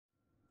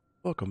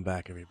Welcome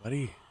back,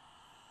 everybody.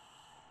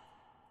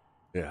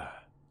 Yeah,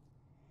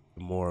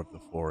 more of the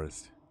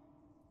forest.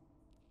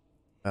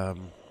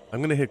 I'm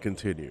gonna hit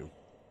continue,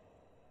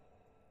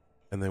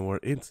 and then we're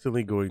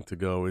instantly going to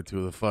go into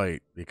the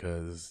fight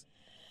because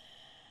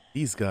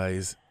these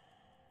guys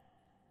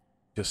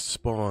just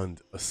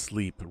spawned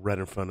asleep right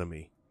in front of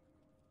me.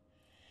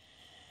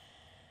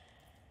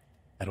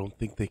 I don't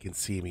think they can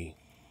see me,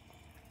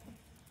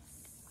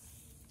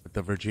 but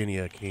the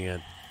Virginia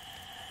can.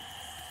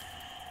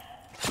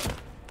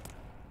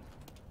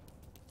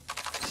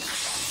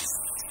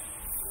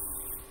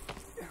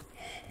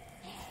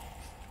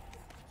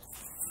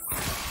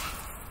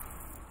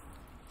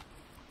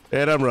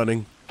 And I'm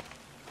running.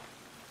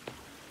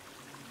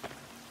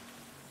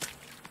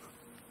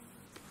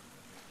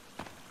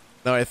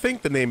 Now I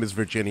think the name is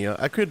Virginia.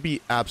 I could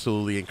be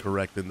absolutely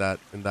incorrect in that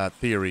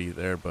theory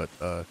there, but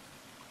I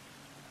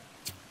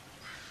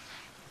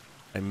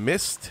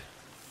missed.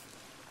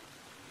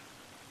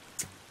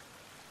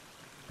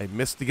 I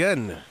missed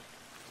again.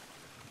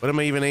 What am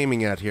I even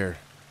aiming at here?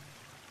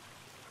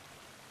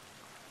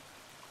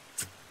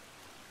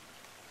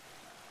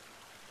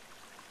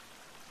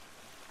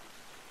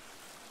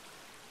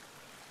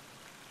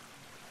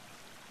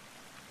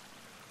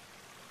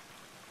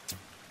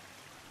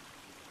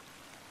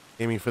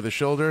 Aiming for the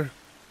shoulder.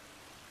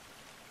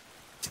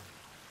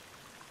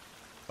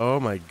 Oh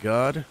my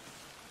god.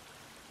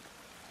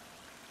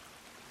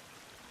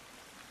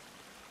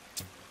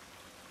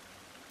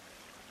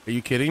 Are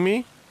you kidding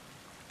me?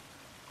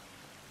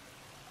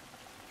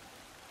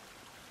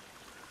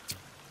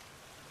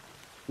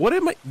 What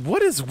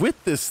is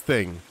with this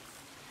thing?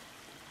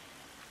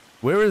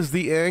 Where is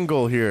the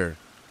angle here?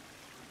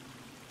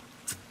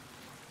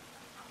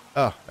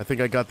 Oh, I think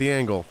I got the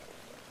angle.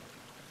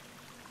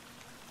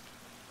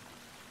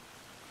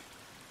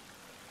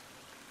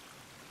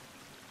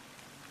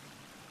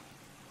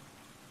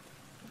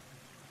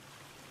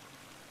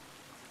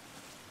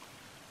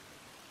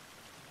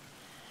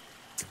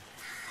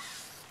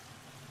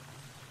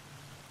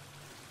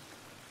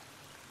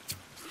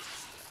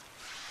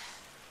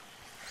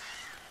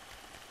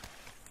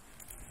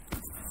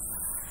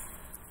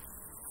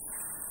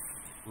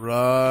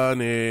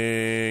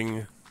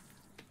 Running.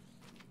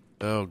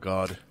 Oh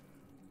god.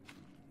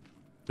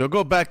 They'll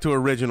go back to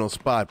original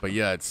spot, but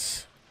yeah,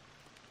 it's...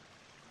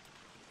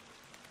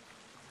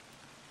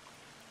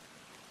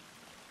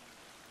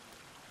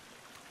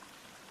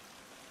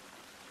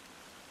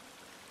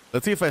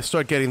 Let's see if I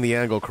start getting the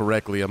angle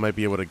correctly. I might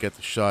be able to get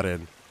the shot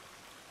in.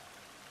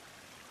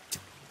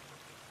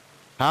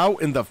 How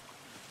in the...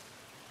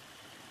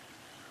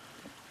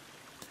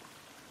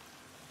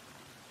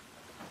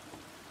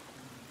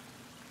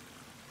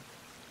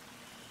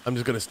 I'm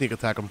just gonna sneak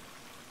attack him.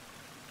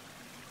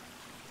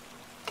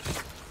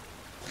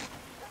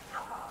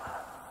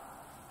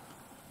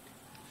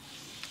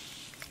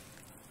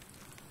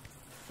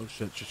 Oh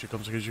shit, here she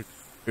comes, here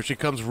she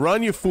comes.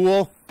 Run, you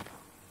fool!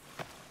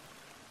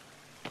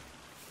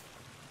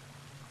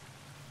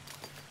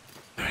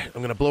 Alright,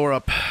 I'm gonna blow her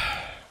up.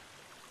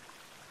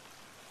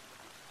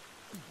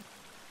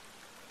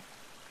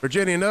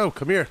 Virginia, no,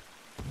 come here.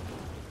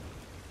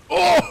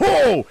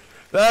 Oh!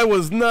 I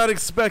was not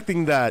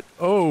expecting that.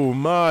 Oh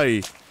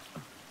my.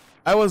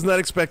 I was not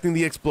expecting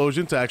the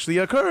explosion to actually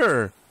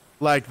occur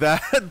like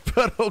that,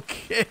 but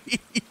okay.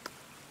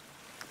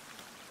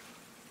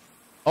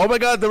 Oh my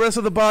god, the rest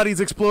of the bodies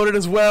exploded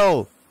as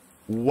well.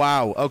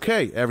 Wow.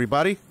 Okay,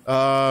 everybody.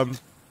 That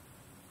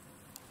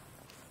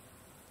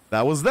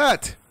was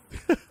that.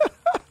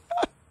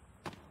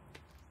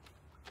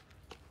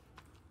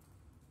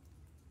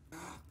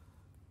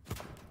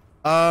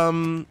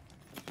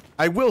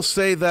 I will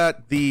say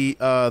that the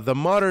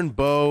modern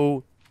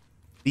bow,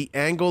 the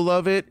angle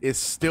of it is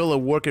still a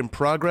work in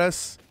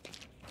progress.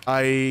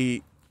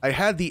 I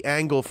had the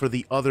angle for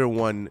the other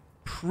one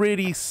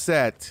pretty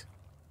set.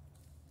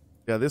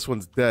 Yeah, this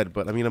one's dead,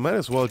 but I mean, I might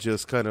as well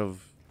just kind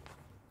of,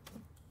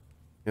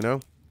 you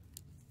know?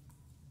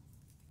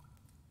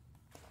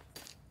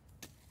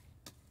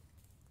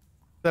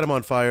 Set him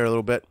on fire a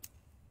little bit.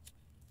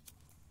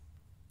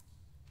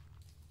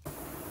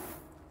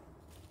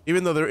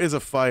 Even though there is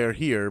a fire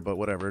here, but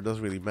whatever, it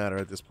doesn't really matter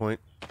at this point.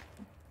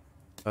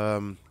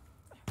 Yeah,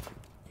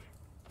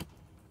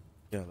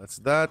 that's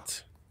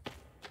that.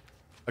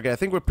 Okay, I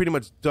think we're pretty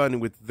much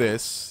done with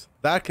this.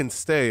 That can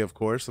stay, of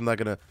course. I'm not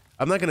gonna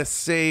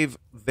save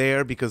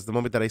there because the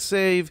moment that I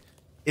save,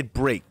 it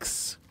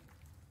breaks.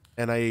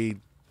 And I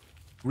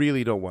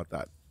really don't want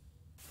that.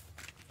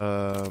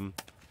 But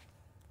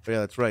yeah,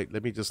 that's right.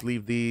 Let me just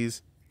leave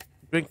these.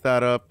 Drink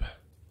that up.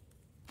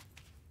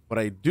 What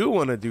I do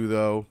want to do,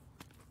 though,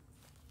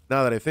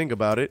 now that I think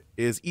about it,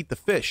 is eat the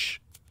fish.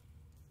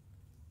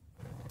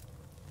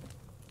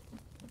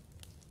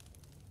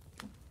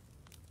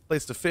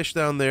 Place the fish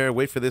down there,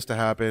 wait for this to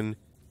happen,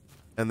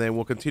 and then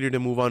we'll continue to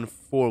move on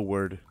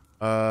forward.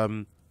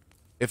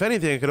 If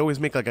anything, I could always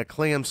make like a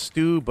clam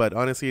stew, but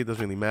honestly, it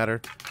doesn't really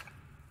matter.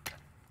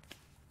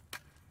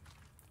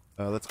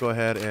 Let's go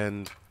ahead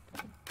and...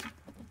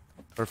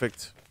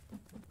 Perfect.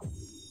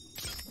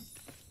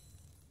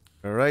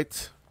 All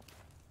right.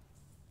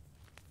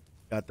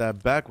 Got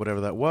that back,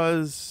 whatever that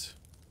was.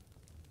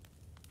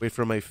 Wait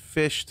for my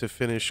fish to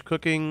finish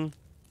cooking.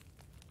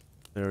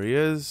 There he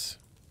is.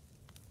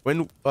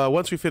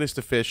 Once we finish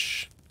the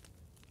fish,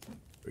 there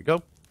we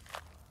go.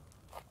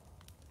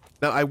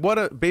 Now I want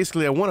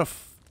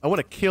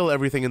to kill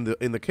everything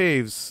in the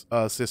caves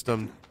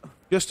system,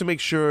 just to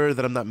make sure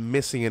that I'm not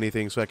missing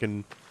anything, so I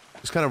can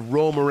just kind of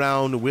roam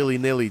around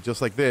willy-nilly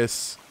just like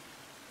this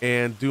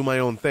and do my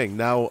own thing.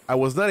 Now, I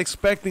was not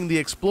expecting the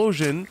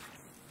explosion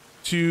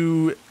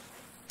to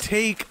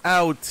take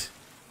out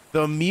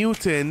the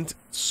mutant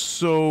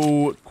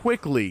so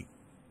quickly.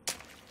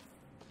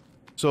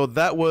 So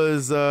that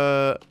was,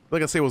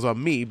 like I say, it was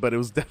on me, but it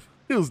was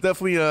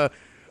definitely a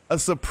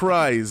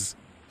surprise.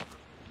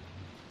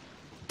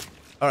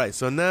 All right,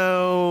 so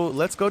now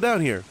let's go down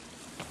here.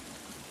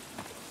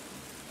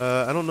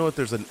 I don't know if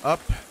there's an up.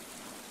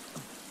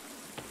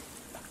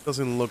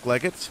 Doesn't look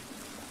like it.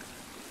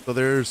 So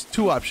there's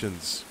two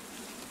options.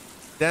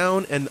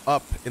 Down and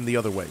up in the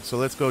other way. So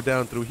let's go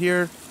down through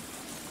here.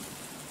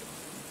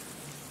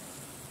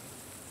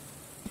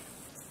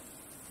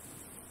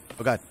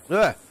 Oh god.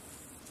 Ah!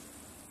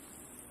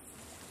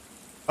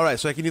 Alright,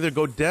 so I can either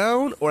go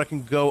down or I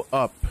can go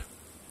up.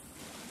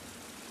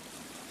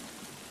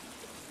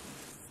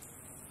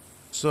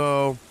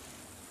 So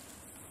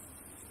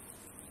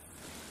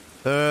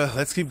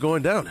let's keep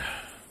going down.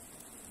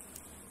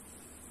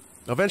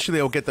 Eventually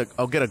I'll get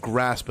a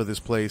grasp of this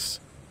place.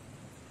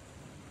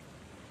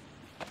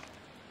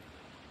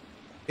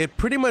 It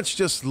pretty much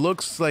just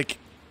looks like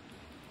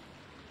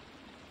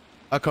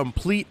a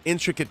complete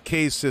intricate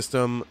cave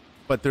system,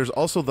 but there's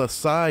also the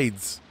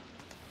sides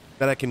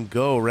that I can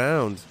go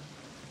around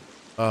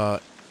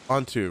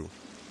onto.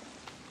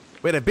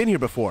 Wait, I've been here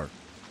before.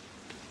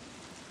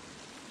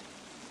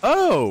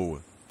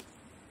 Oh!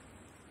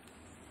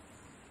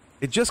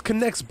 It just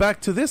connects back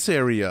to this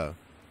area.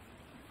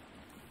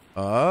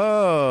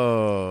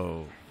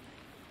 Oh.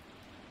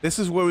 This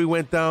is where we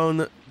went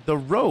down the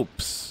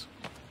ropes.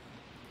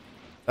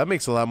 That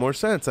makes a lot more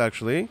sense,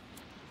 actually.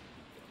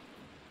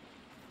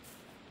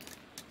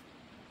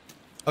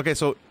 Okay,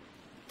 so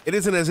it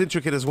isn't as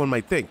intricate as one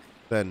might think,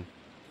 then.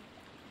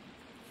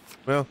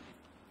 Well.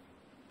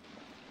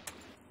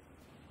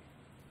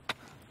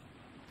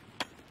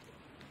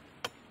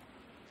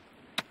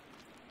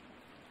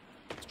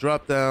 Let's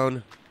drop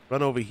down,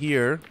 run over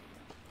here,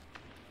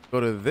 go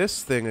to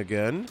this thing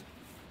again,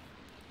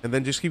 and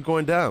then just keep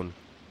going down.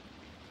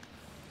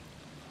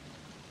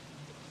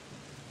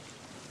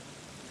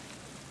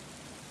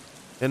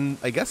 And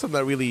I guess I'm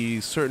not really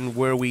certain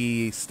where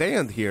we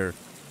stand here.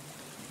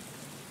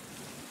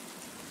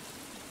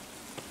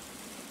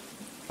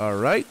 All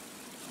right.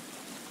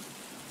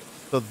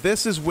 So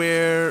this is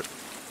where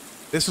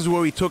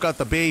we took out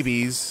the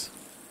babies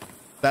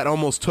that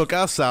almost took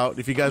us out.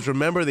 If you guys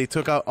remember, they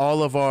took out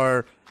all of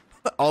our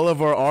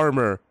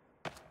armor.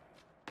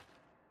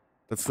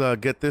 Let's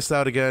get this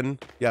out again.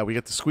 Yeah, we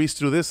get to squeeze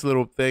through this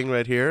little thing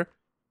right here.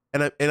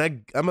 And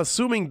I'm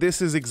assuming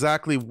this is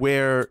exactly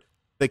where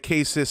the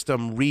cave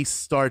system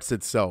restarts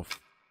itself.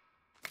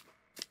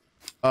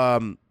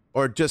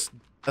 Or just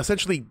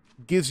essentially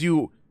gives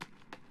you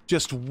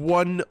just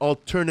one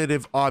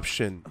alternative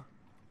option.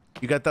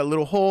 You got that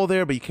little hole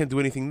there, but you can't do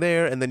anything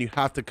there, and then you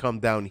have to come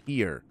down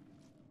here.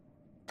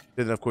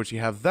 Then, of course, you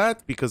have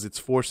that because it's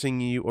forcing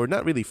you, or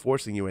not really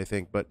forcing you, I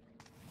think, but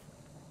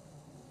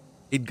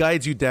it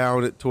guides you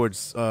down towards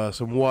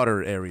some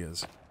water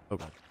areas.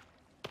 Okay.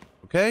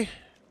 Okay?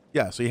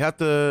 Yeah, so you have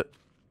to...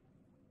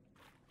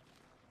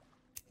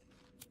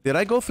 Did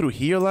I go through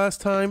here last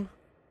time?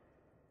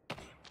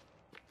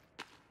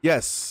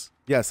 Yes.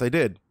 Yes, I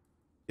did.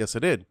 Yes, I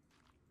did.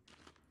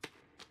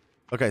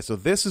 Okay, so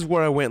this is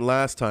where I went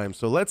last time.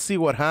 So let's see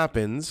what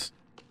happens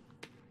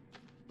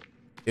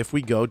if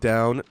we go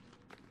down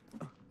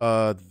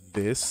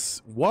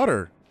this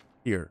water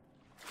here.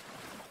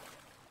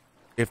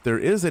 If there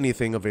is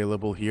anything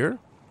available here,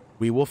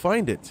 we will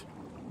find it.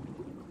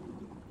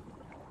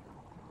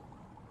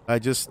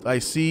 I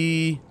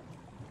see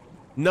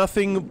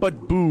nothing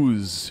but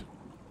booze.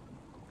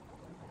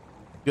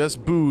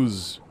 Just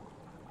booze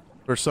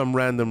for some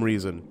random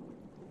reason.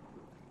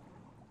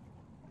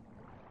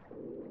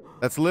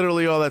 That's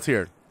literally all that's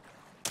here.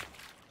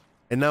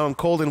 And now I'm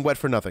cold and wet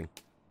for nothing.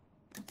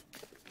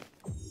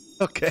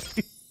 Okay.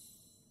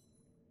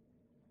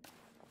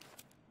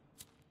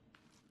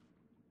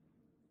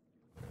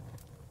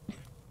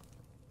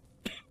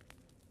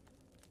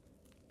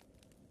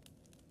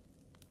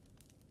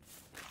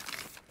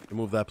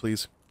 Remove that,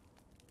 please.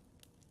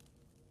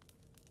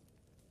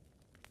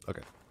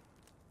 Okay.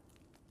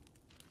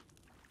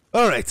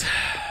 All right.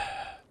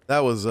 That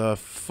was a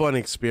fun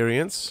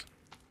experience.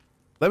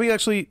 Let me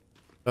actually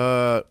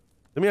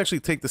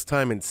take this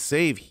time and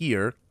save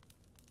here.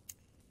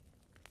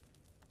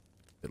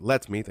 It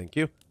lets me, thank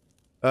you.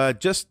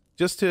 Just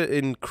to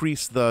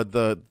increase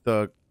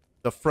the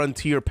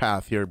frontier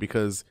path here,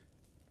 because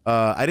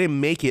I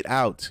didn't make it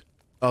out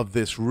of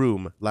this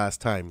room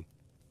last time.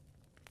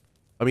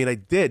 I mean, I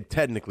did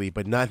technically,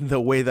 but not in the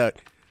way that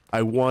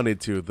I wanted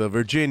to. The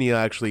Virginia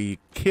actually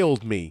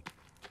killed me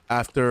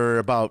after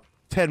about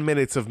 10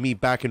 minutes of me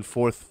back and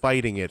forth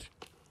fighting it.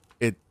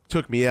 It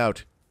took me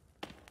out.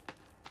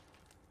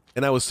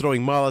 And I was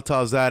throwing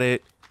Molotovs at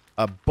it.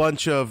 A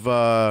bunch of,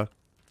 I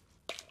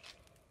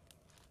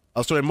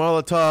was throwing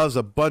Molotovs,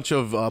 a bunch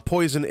of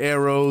poison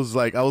arrows.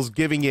 Like, I was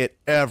giving it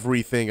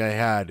everything I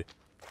had.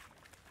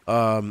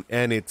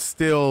 And it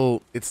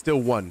still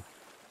won.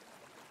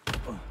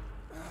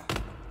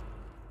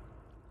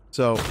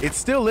 So, it's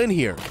still in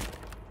here.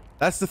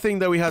 That's the thing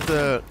that we have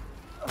to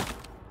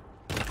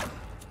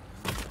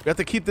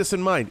keep this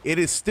in mind. It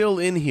is still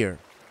in here.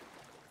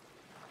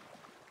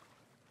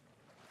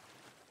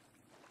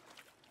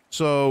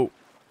 So,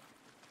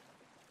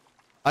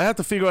 I have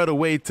to figure out a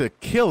way to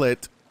kill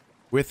it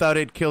without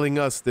it killing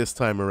us this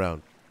time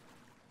around.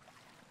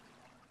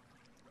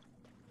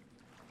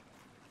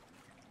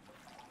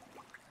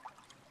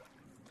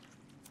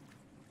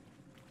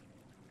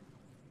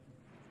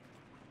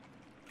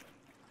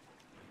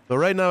 So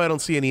right now I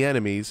don't see any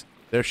enemies.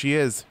 There she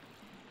is.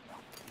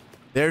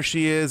 There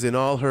she is in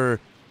all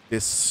her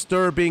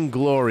disturbing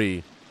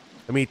glory.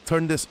 Let me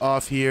turn this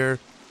off here.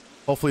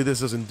 Hopefully this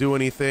doesn't do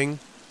anything.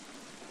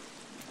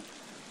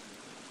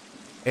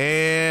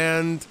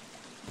 And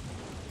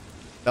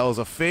that was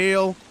a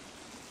fail.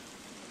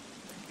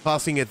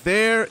 Tossing it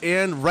there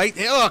and right.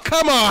 Oh,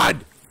 come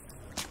on!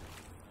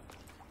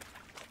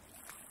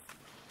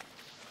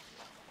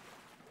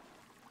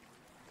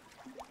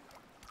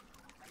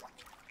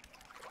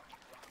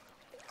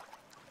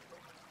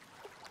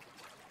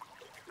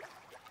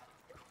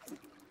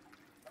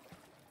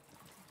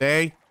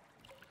 Hey.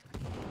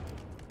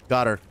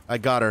 Got her. I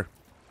got her.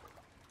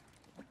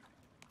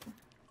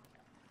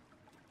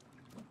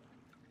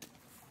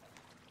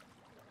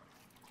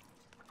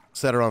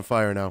 Set her on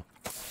fire now.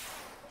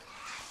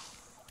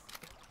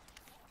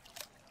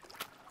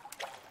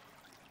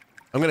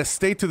 I'm gonna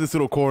stay to this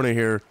little corner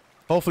here.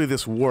 Hopefully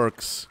this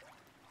works.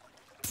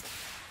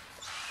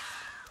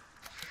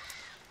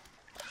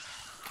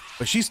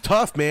 But she's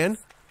tough, man.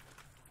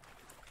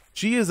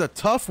 She is a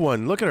tough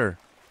one. Look at her.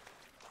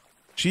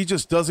 She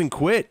just doesn't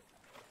quit.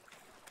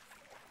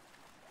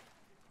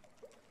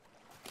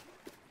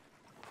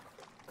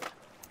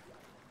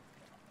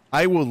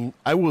 I will,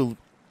 I don't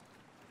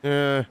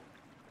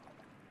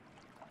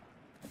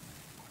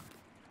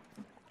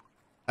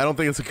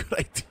think it's a good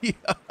idea.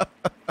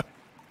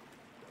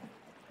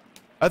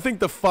 I think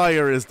the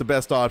fire is the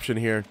best option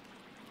here.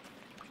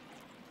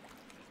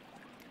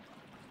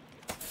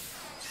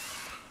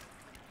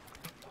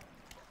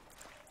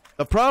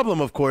 The problem,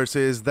 of course,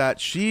 is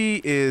that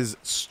she is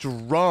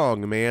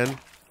strong, man.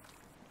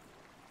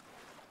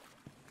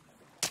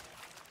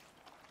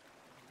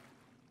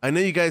 I know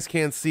you guys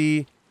can't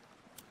see,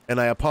 and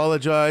I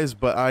apologize,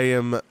 but I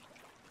am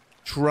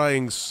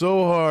trying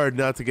so hard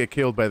not to get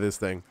killed by this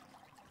thing.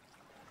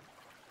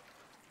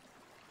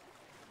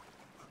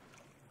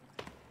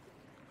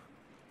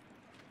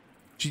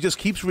 She just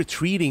keeps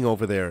retreating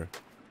over there.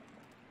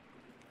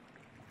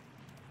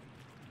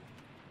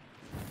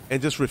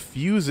 And just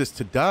refuses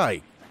to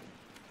die.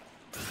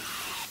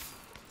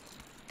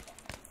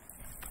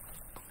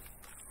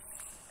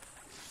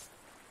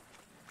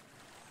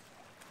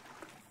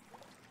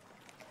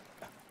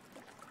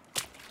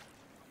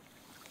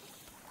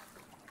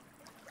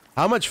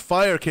 How much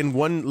fire can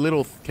one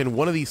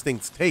of these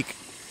things take?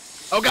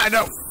 Oh god,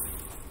 no!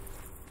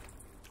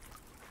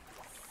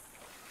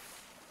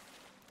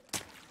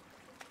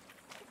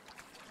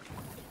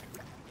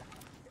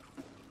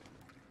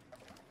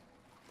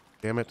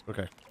 Damn it.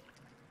 Okay.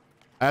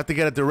 I have to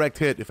get a direct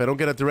hit. If I don't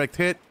get a direct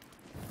hit,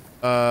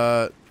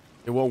 it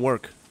won't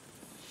work.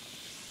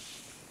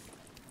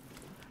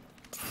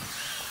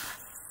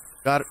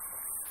 Got it.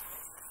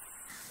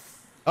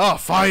 Oh,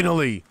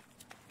 finally!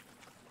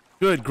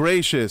 Good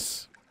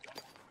gracious.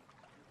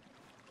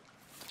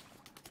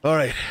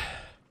 Alright.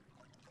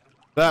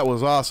 That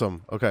was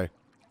awesome. Okay.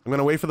 I'm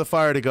gonna wait for the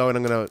fire to go, and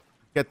I'm gonna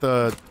get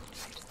the...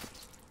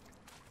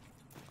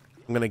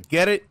 I'm gonna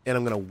get it, and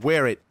I'm gonna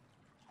wear it.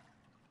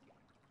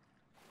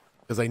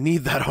 Because I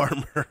need that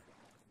armor.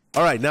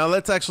 Alright, now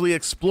let's actually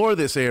explore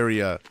this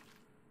area.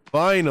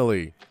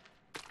 Finally.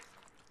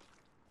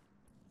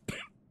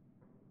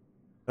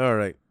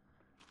 Alright.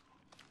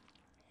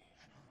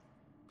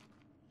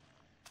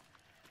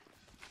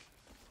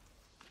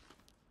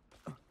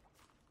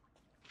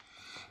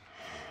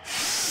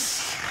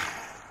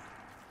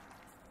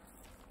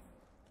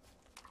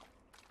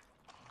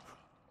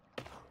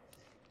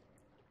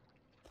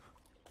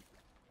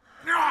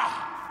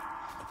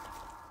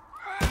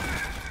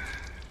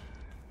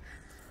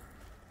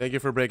 Thank you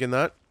for breaking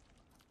that.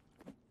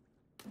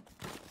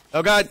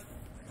 Oh god!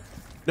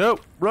 No!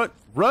 Run!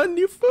 Run,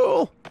 you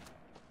fool!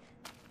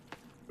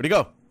 Where'd he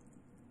go?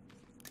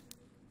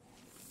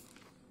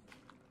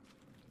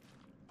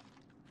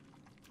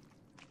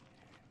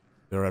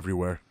 They're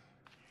everywhere.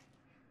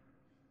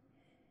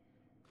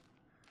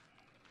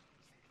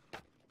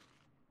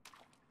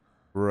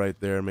 Right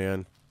there,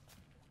 man.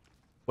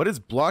 What is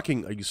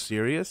blocking? Are you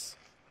serious?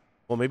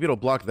 Well, maybe it'll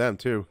block them,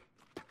 too.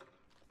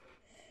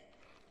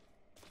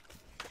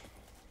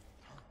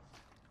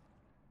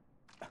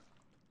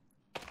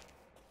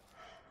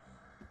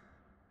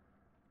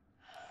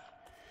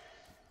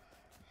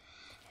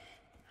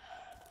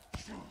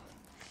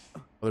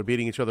 Oh, they're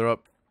beating each other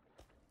up.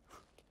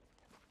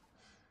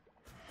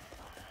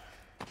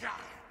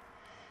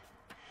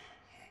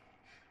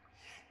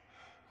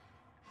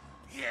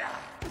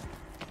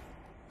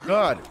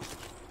 God.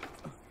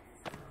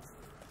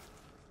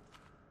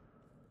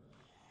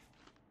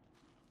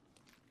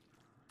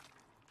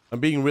 I'm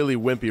being really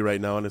wimpy right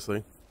now,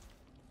 honestly.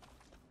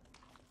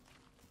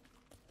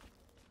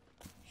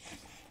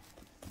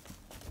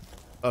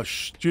 Oh,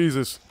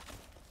 Jesus.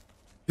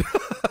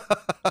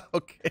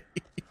 Okay.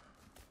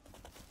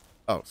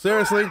 Oh,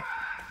 seriously?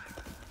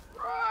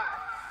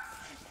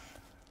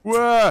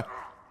 Ruh!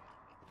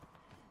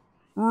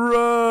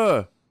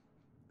 Ruh!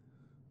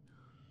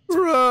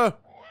 Ruh!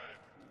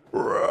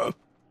 Ruh!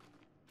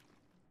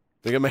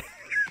 Let me get my...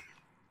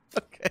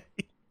 Okay.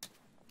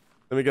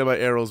 Let me get my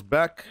arrows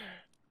back.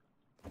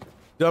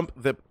 Dump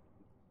the...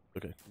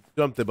 Okay.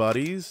 Dump the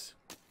bodies.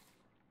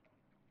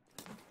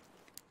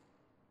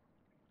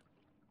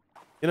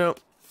 You know...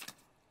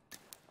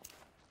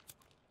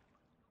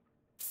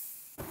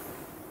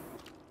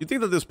 You'd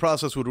think that this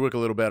process would work a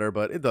little better,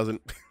 but it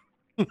doesn't.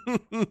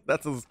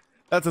 That's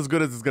as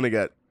good as it's gonna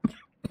get.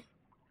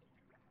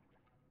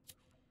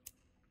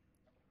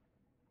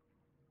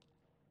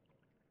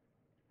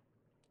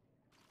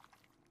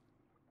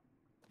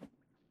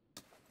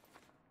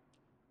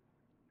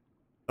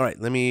 All right,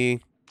 let me...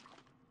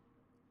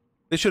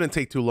 This shouldn't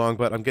take too long,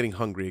 but I'm getting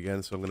hungry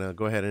again, so I'm gonna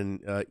go ahead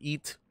and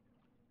eat.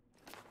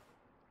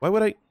 Why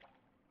would I...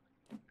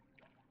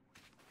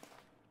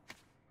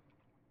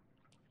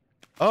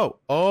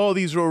 Oh,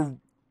 these are...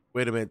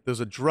 Wait a minute,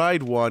 there's a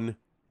dried one.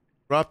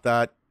 Drop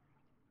that.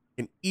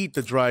 And eat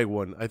the dried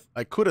one.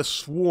 I could have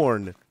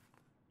sworn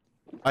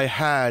I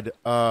had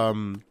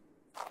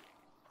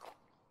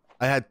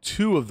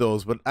two of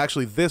those, but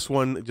actually this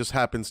one just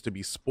happens to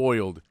be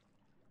spoiled.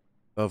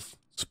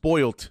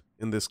 Spoilt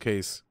in this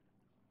case.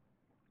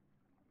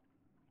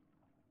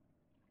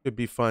 Could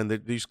be fine.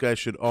 These guys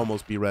should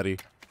almost be ready.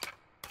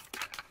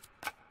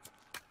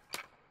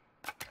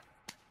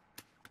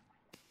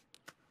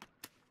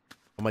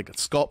 Oh my god,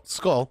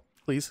 skull,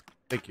 please.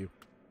 Thank you.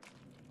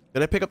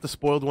 Did I pick up the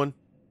spoiled one?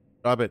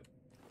 Drop it.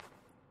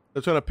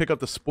 They're trying to pick up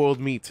the spoiled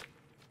meat.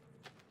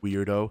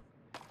 Weirdo.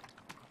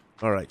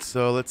 Alright,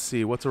 so let's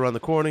see. What's around the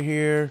corner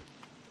here?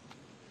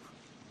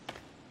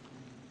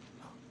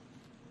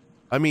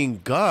 I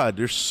mean, God,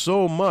 there's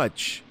so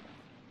much.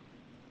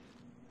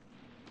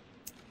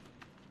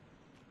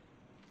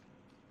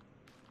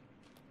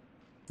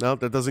 No,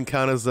 that doesn't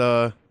count as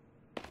a...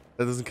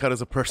 That doesn't count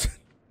as a person.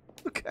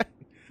 Okay.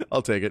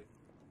 I'll take it.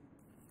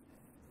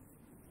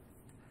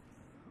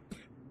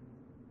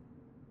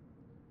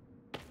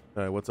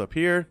 Alright, what's up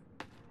here?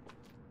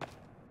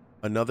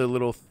 Another...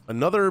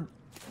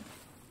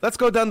 Let's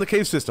go down the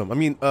cave system. I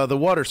mean, the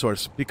water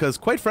source. Because,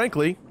 quite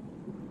frankly...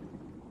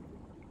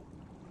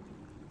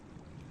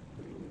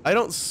 I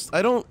don't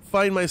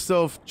find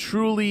myself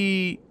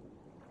truly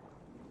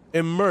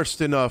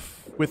immersed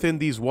enough within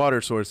these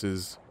water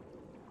sources.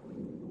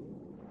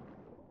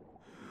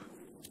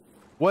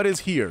 What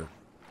is here?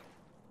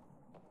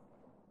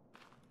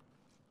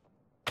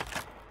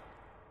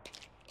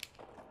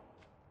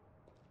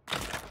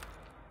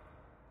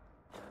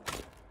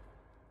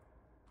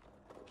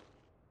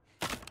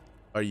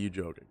 Are you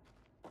joking?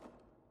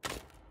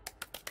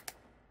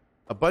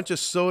 A bunch of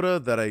soda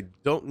that I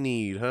don't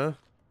need, huh?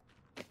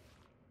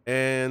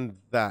 And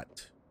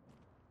that.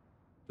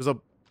 There's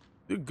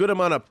a good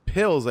amount of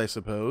pills, I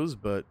suppose,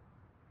 but...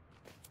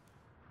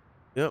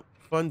 Yep,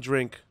 fun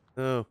drink.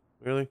 Oh,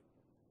 really?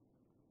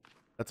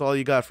 That's all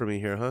you got for me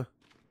here, huh?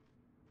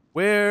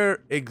 Where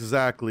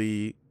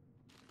exactly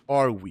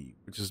are we?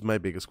 Which is my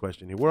biggest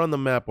question here. Where on the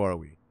map are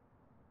we?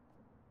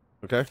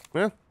 Okay,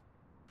 well,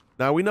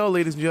 now we know,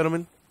 ladies and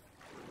gentlemen.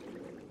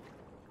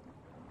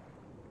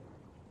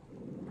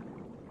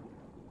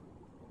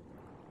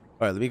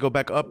 Alright, let me go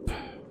back up.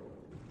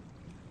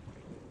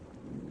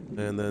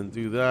 And then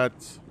do that.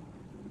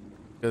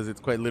 Because it's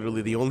quite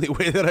literally the only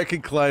way that I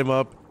can climb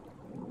up.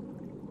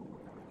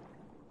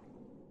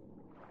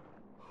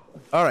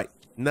 Alright,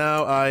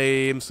 now I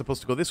am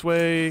supposed to go this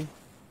way.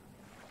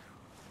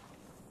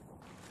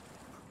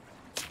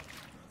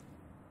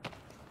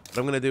 What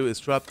I'm going to do is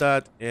drop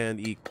that and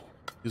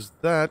use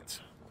that.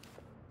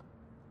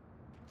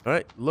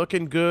 Alright,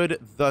 looking good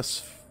thus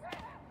far.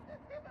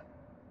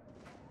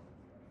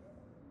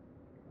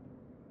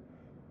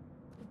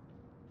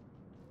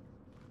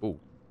 Oh.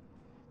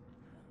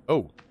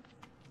 Oh.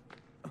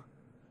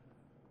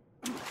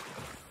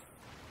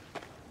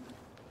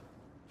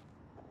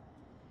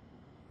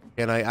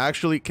 Can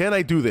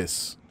I do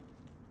this?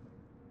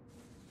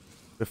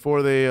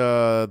 Before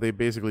they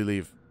basically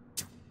leave.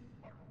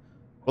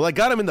 Well, I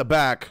got him in the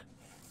back.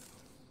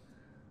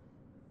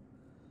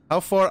 How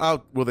far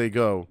out will they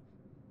go?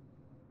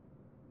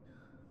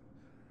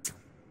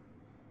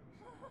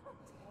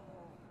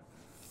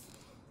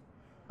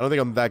 I don't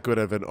think I'm that good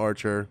of an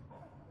archer.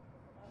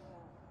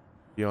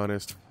 To be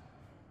honest.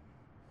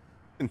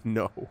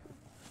 No.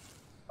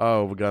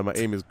 Oh my god, my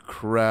aim is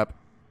crap.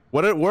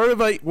 Where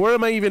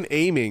am I even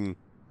aiming?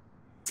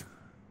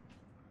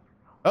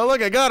 Oh,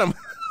 look, I got him.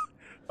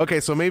 Okay,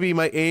 so maybe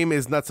my aim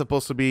is not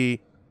supposed to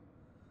be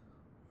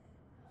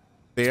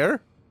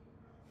there.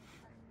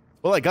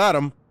 Well, I got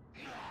him.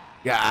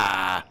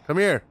 Yeah, come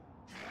here.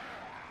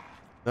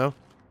 No?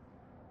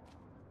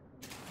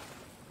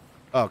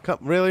 Oh, come,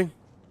 really?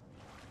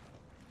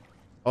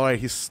 Alright,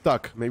 he's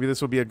stuck. Maybe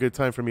this will be a good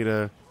time for me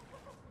to...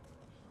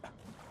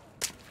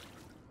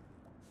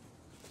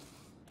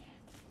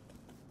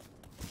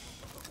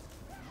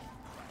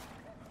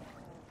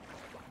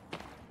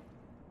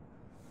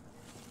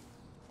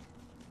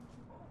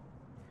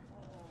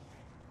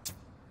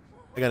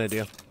 I got an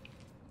idea.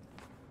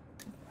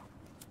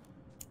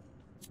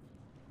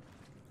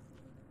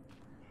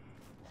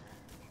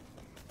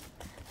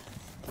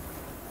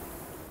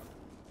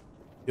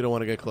 You don't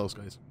want to get close,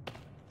 guys.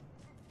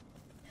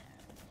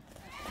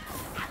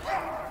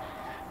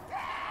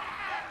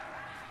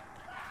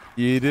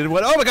 You did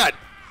what? Oh my god!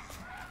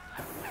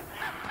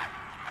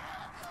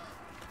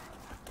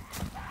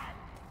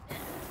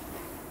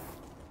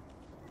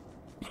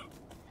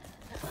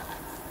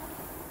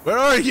 Where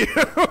are you?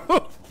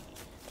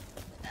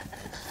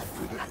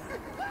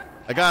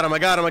 I got him, I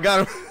got him, I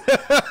got him.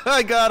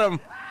 I got him.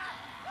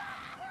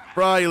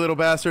 Fry, you little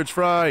bastards,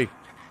 fry.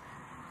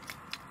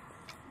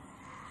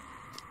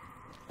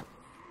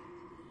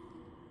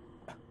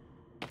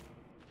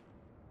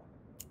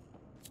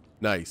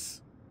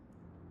 Nice.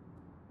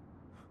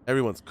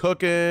 Everyone's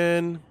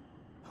cooking.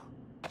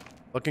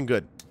 Looking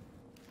good.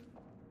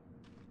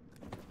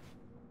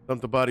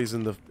 Dump the bodies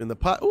in the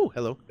pot. Oh,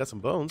 hello. Got some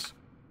bones.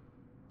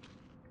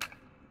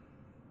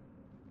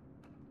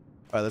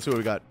 Alright, let's see what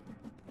we got.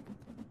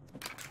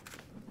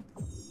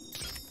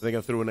 I think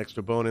I threw an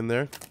extra bone in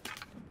there.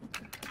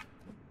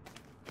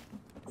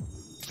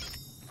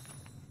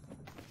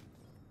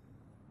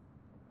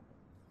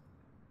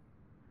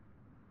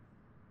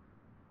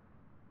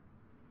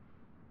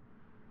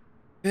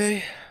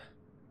 Okay.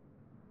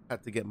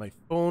 Had to get my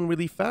phone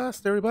really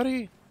fast,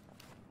 everybody.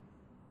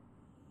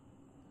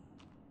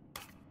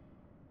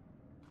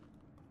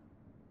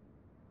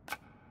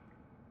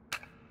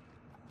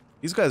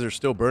 These guys are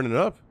still burning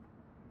up.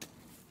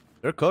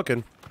 They're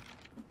cooking.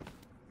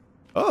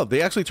 Oh,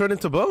 they actually turned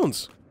into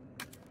bones.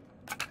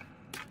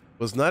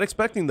 Was not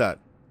expecting that.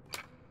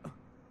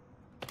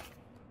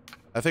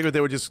 I figured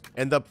they would just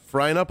end up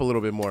frying up a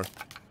little bit more.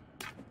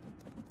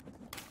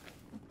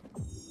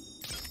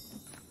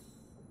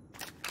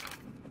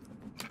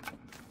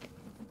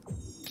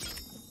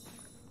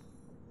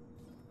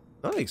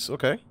 Nice,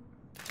 okay.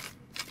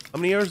 How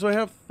many arrows do I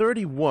have?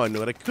 31.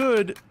 But I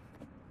could...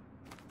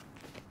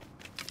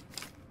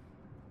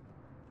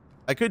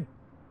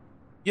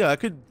 Yeah, I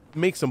could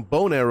make some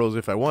bone arrows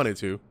if I wanted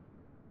to.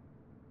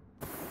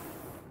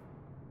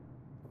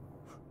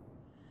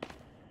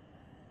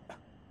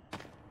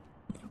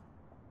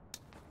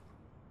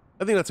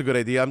 I think that's a good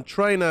idea. I'm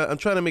trying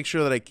to make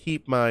sure that I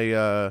keep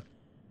my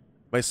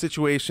my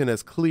situation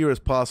as clear as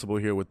possible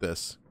here with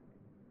this.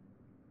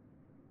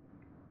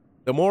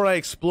 The more I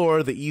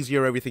explore, the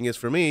easier everything is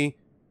for me,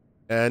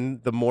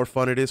 and the more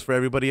fun it is for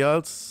everybody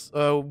else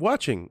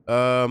watching.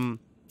 Not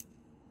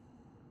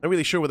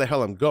really sure where the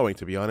hell I'm going,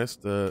 to be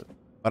honest.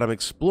 But I'm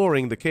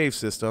exploring the cave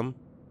system.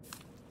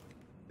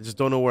 I just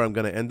don't know where I'm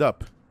going to end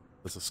up.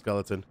 There's a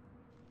skeleton.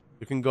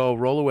 You can go,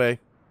 roll away.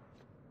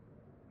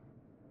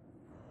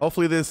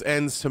 Hopefully this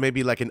ends to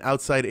maybe like an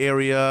outside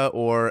area,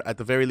 or at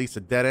the very least a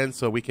dead end,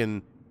 so we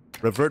can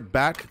revert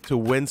back to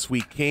whence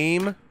we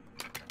came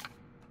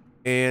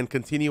and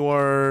continue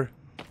our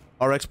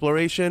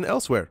exploration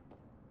elsewhere.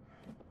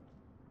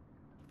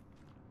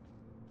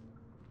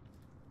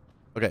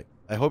 Okay,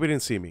 I hope he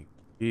didn't see me.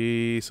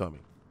 He saw me.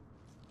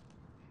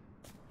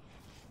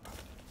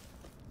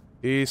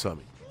 He saw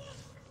me.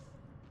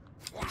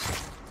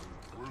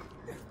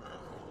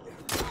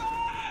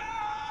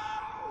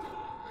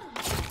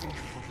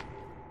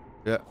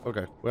 Yeah,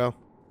 okay, well.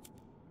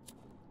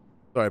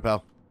 Sorry,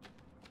 pal.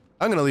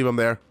 I'm gonna leave him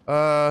there.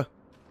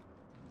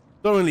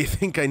 Don't really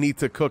think I need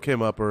to cook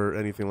him up or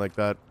anything like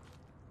that.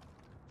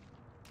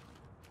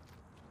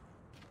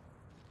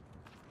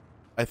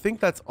 I think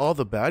that's all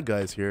the bad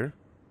guys here.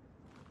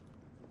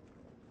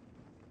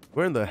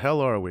 Where in the hell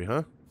are we,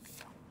 huh?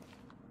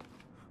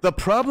 The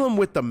problem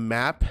with the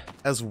map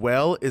as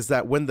well is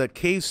that when the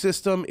cave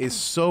system is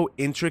so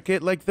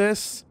intricate like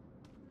this,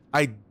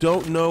 I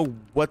don't know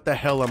what the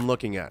hell I'm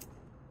looking at.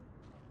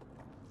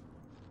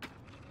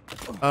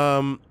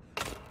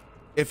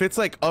 If it's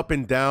like up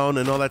and down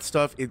and all that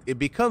stuff, it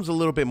becomes a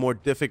little bit more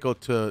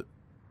difficult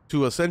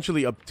to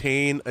essentially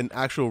obtain an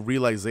actual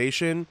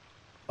realization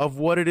of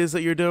what it is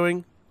that you're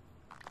doing.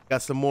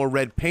 Got some more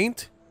red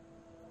paint.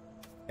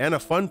 And a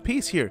fun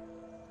piece here.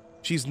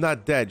 She's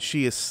not dead.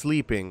 She is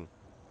sleeping.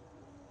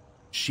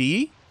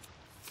 She?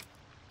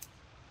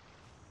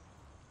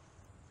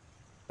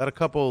 Got a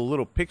couple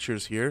little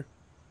pictures here.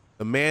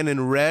 The man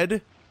in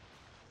red.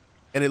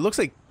 And it looks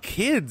like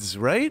kids,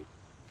 right?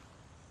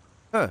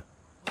 Huh.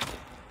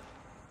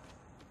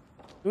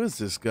 Who is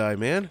this guy,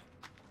 man?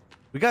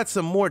 We got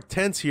some more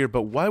tents here,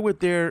 but why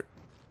would there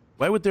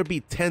Why would there be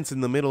tents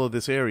in the middle of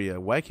this area?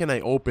 Why can't I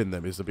open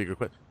them is the bigger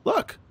question.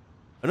 Look!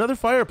 Another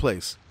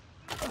fireplace.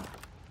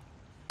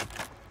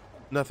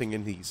 Nothing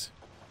in these.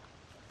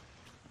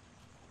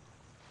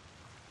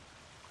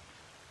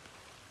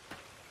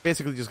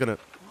 Basically just gonna...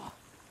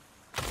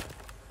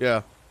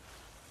 Yeah.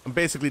 I'm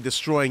basically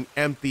destroying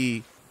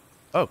empty...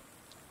 Oh.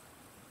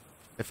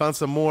 I found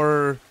some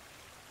more...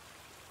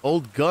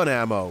 old gun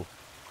ammo.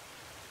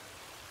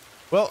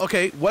 Well,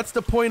 okay. What's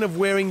the point of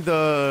wearing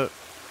the...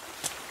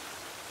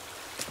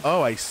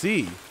 Oh, I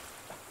see.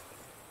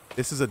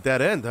 This is a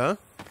dead end, huh?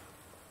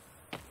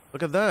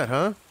 Look at that,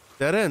 huh?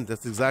 Dead end.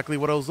 That's exactly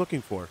what I was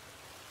looking for.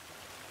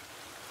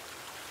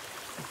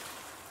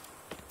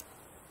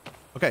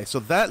 Okay, so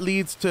that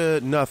leads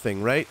to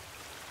nothing, right?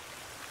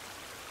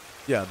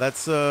 Yeah,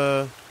 that's,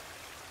 Oh,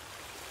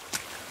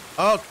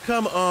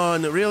 come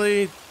on.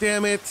 Really?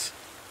 Damn it.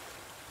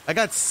 I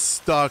got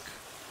stuck.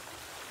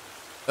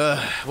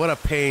 Ugh, what a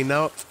pain.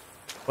 Now,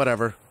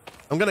 whatever.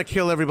 I'm gonna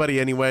kill everybody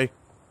anyway.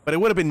 But it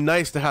would have been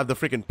nice to have the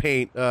freaking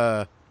paint.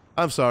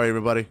 I'm sorry,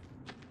 everybody.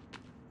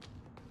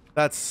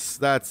 That's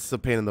a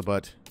pain in the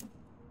butt.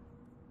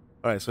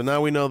 Alright, so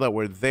now we know that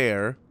we're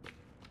there.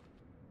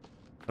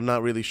 I'm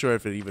not really sure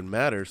if it even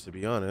matters, to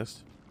be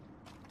honest.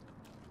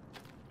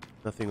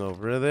 Nothing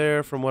over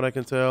there, from what I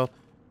can tell.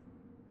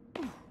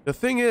 The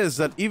thing is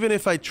that even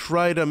if I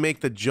try to make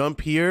the jump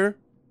here...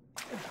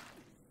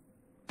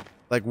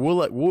 Like,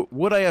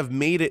 would I have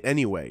made it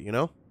anyway, you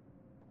know?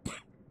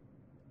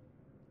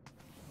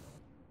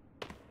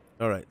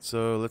 Alright,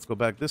 so let's go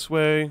back this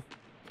way.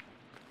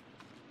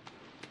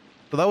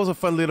 So that was a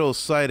fun little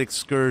side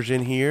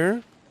excursion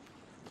here.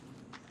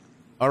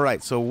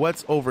 Alright, so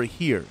what's over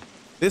here?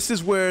 This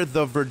is where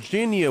the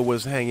Virginia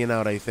was hanging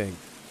out, I think.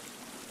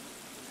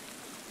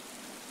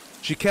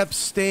 She kept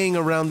staying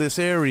around this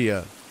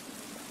area.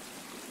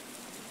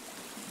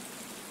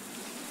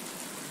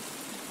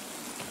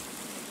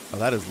 Oh,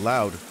 that is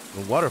loud.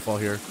 The waterfall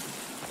here.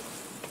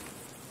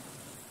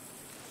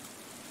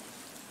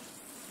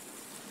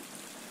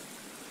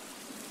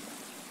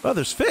 Oh,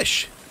 there's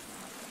fish.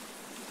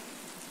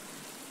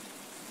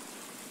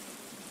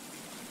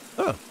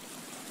 Oh.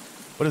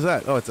 What is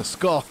that? Oh, it's a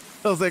skull.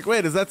 I was like,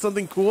 wait, is that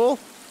something cool?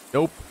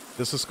 Nope.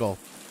 Just a skull.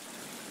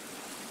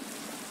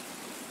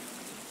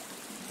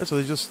 And so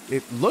they just...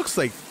 It looks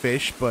like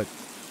fish, but...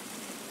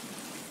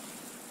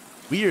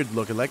 Weird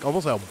looking. Like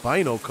almost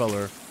albino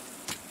color.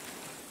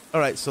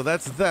 Alright, so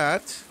that's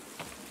that.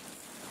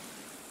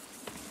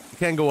 You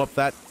can't go up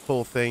that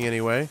whole thing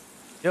anyway.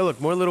 Yeah, look,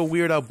 more little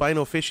weird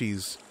albino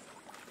fishies.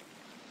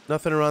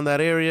 Nothing around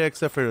that area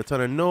except for a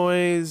ton of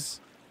noise.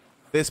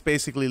 This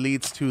basically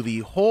leads to the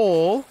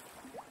hole.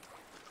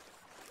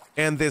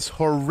 And this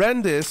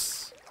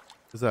horrendous...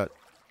 What is that?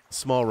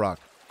 Small rock.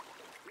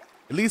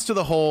 It leads to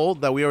the hole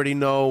that we already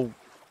know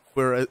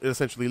where it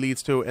essentially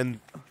leads to. And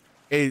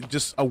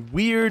just a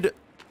weird,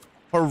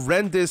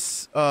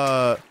 horrendous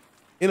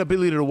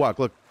inability to walk.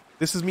 Look,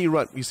 this is me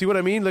run. You see what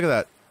I mean? Look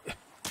at that.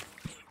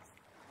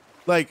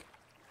 Like,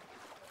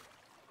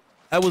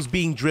 I was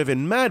being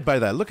driven mad by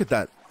that. Look at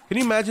that. Can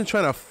you imagine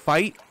trying to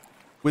fight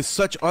with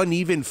such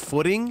uneven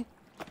footing?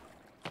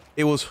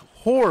 It was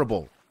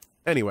horrible.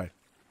 Anyway.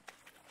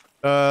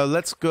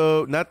 Let's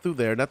go. Not through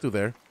there. Not through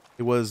there.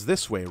 It was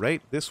this way,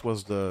 right? This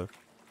was the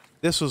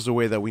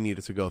way that we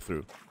needed to go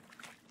through.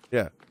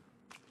 Yeah.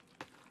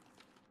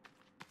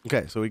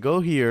 Okay, so we go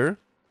here.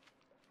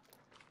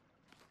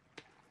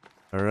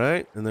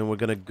 Alright, and then we're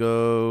gonna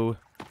go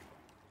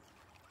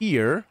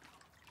here.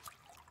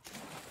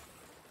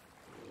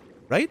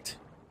 Right?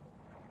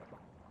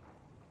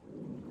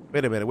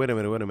 Wait a minute, wait a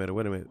minute, wait a minute,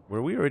 wait a minute.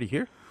 Were we already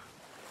here?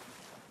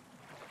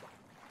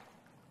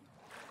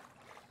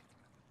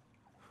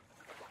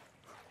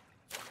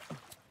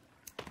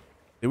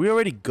 Did we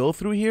already go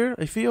through here,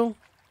 I feel?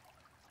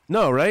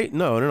 No, right?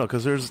 No,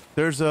 because there's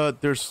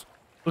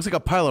looks like a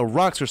pile of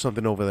rocks or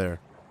something over there.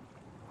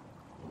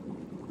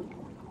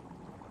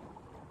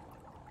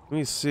 Let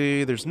me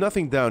see. There's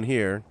nothing down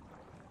here.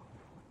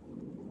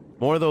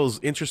 More of those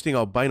interesting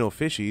albino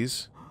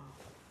fishies.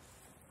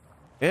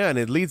 And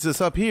it leads us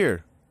up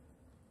here.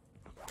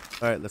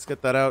 Alright, let's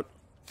get that out.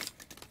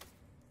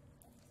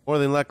 More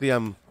than likely,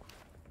 I'm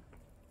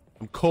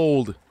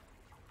cold.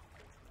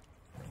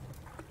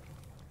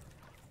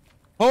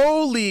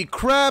 Holy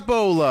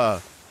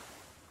crapola!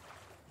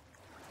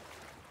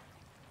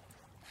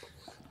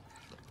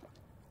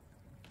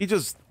 He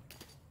just...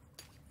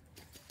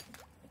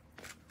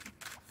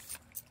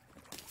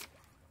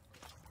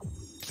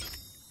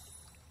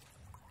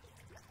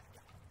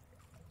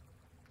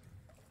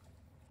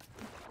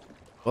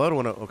 Well, I don't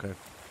want to... Okay.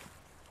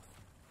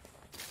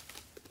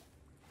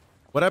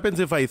 What happens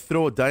if I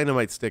throw a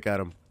dynamite stick at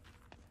him?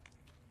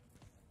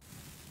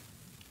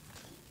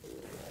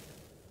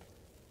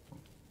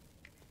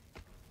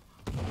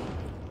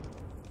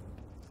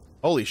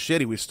 Holy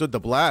shit, he withstood the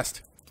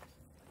blast.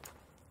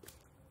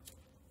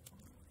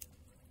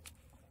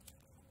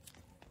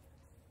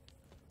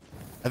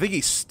 I think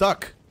he's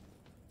stuck.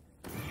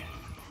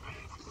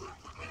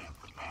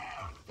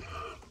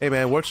 Hey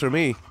man, works for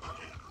me.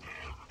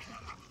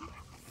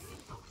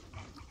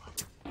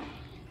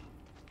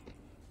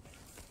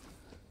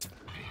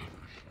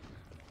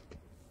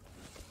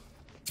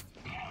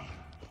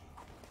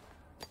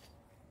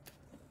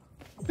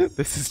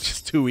 This is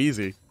just too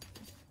easy.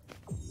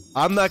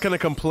 I'm not gonna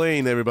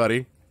complain,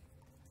 everybody.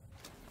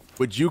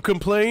 Would you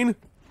complain?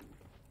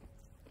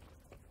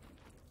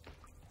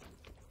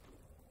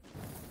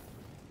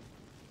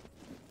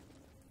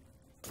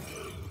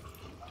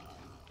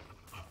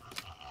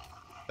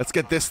 Let's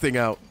get this thing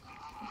out.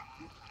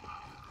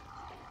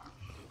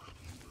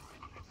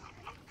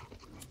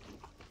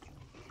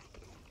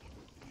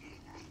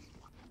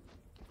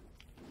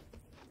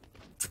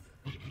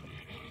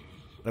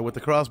 And with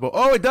the crossbow.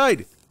 Oh, it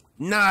died!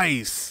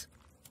 Nice!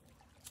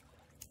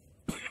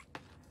 Let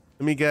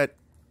me get...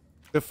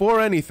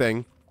 Before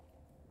anything...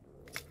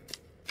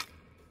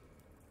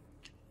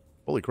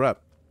 Holy crap.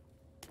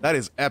 That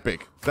is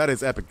epic. That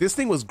is epic. This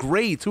thing was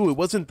gray, too. It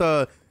wasn't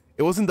the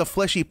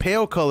fleshy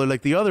pale color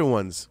like the other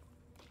ones.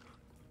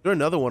 Is there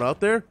another one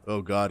out there?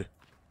 Oh, God.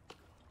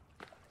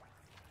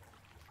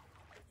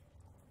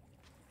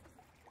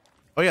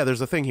 Oh, yeah,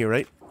 there's a thing here,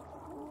 right?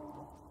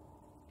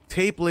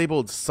 Tape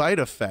labeled side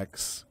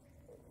effects.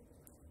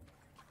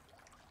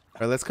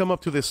 Alright, let's come up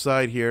to this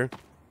side here.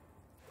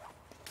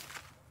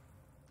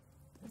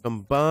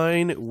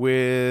 Combine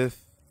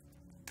with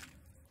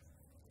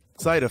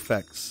side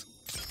effects.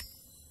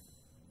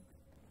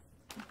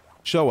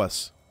 Show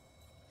us.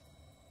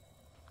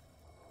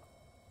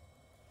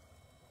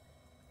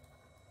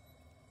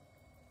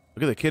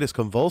 Look at the kid is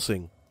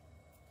convulsing.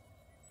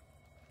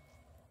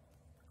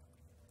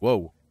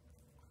 Whoa.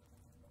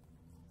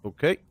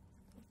 Okay.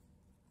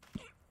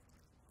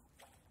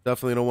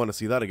 Definitely don't want to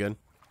see that again.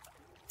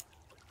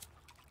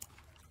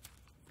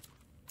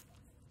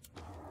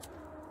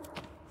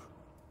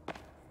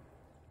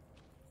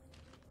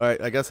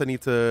 Alright, I guess I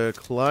need to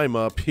climb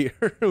up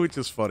here, which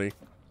is funny.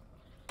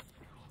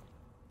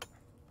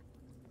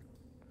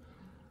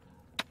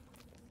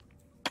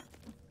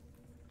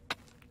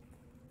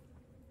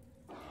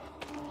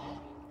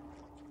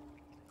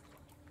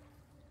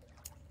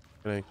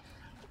 Okay.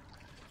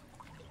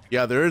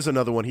 Yeah, there is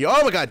another one here.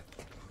 Oh my god!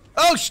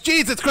 Oh,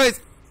 Jesus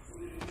Christ!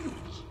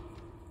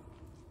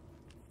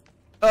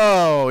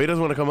 Oh, he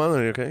doesn't want to come on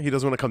there, okay? He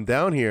doesn't want to come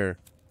down here.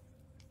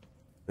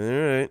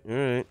 Alright,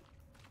 alright.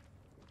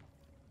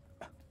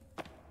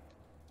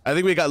 I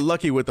think we got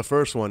lucky with the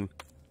first one.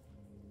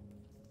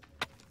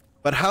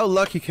 But how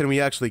lucky can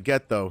we actually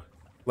get, though?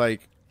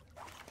 Like,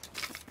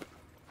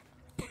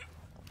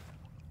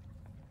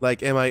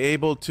 am I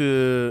able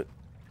to...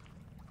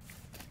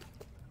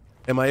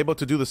 Am I able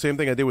to do the same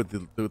thing I did with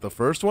the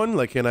first one?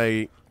 Like, can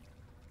I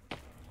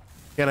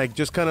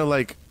just kind of,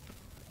 like...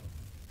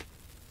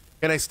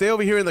 Can I stay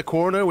over here in the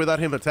corner without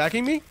him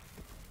attacking me?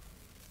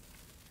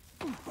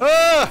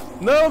 Ah!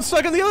 No, I'm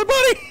stuck in the other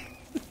body!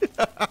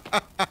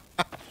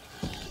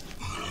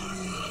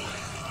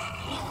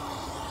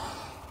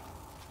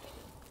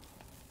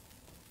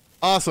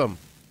 Awesome.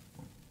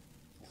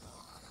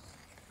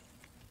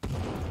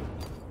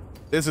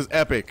 This is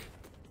epic.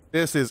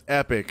 This is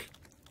epic.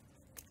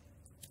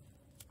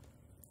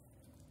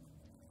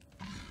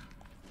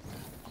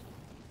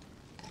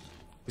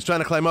 He's trying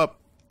to climb up.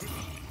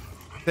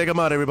 Take him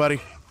out,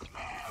 everybody.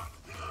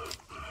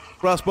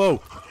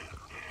 Crossbow.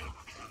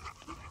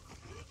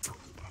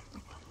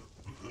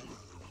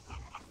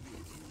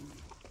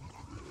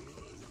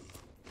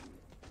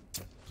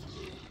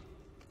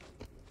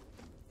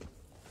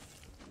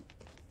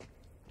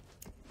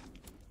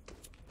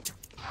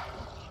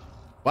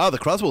 Wow, the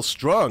crossbow's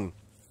strong.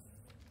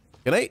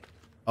 Can I?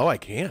 Oh, I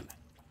can.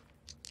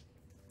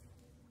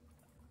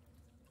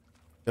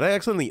 Did I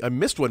accidentally? I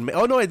missed one.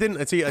 Oh no, I didn't.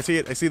 I see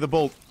it. I see the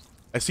bolt.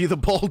 I see the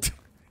bolt.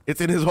 It's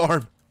in his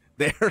arm.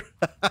 There.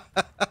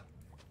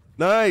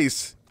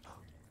 Nice.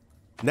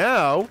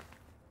 Now,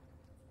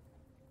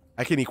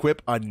 I can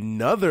equip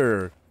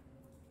another.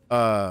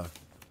 Yo,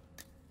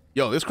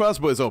 this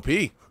crossbow is OP.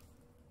 I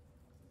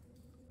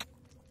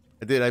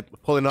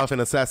pulling off an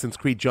Assassin's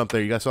Creed jump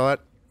there. You guys saw that?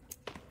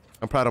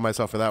 I'm proud of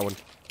myself for that one.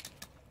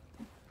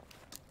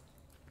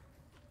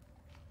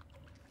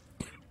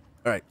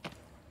 All right.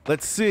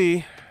 Let's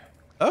see.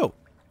 Oh,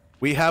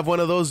 we have one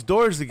of those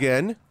doors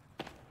again.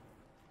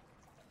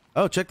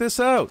 Oh, check this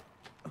out.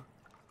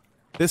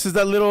 This is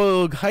that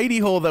little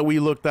hidey hole that we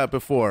looked at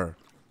before.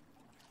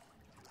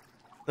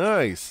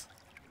 Nice.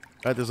 All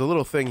right, there's a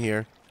little thing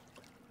here.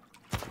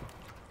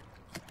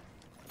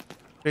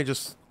 Okay,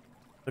 just...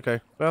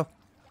 Okay, well.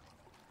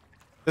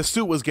 The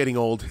suit was getting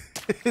old.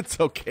 It's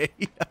okay.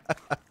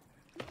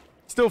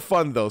 Still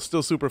fun, though.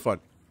 Still super fun.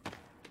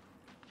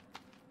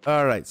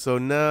 Alright, so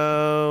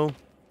now...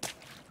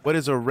 What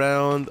is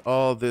around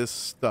all this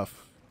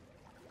stuff?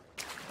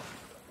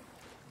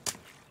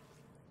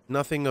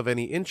 Nothing of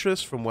any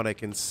interest from what I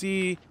can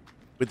see.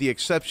 With the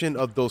exception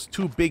of those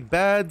two big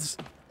bads,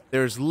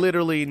 there's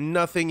literally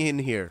nothing in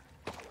here.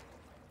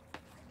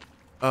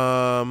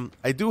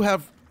 I do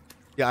have...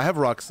 Yeah, I have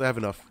rocks. I have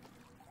enough.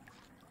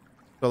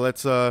 So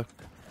let's, 5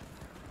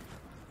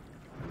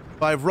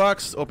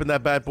 rocks. Open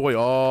that bad boy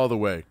all the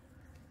way.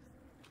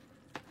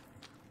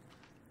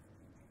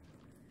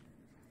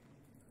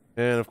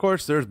 And, of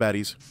course, there's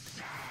baddies.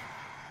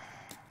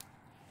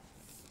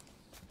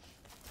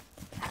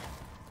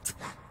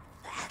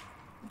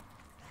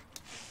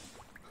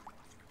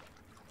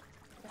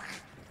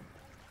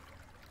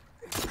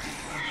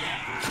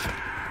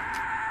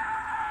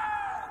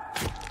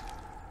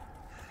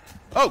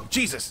 Oh,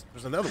 Jesus!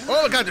 There's another.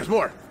 Oh, God, there's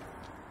more!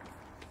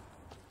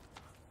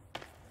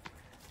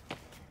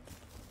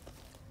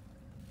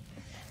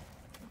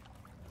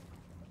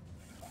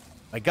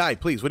 My guy,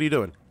 please, what are you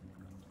doing?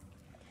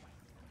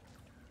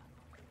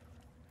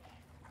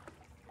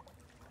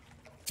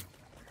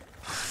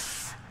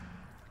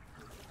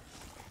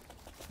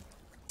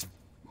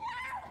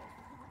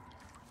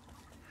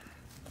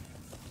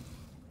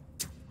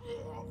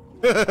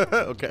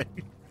 Okay.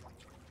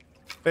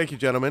 Thank you,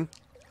 gentlemen.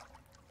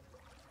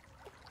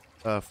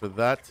 For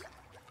that.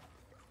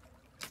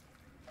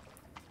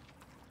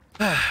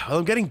 Well,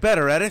 I'm getting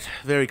better at it,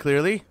 very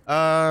clearly.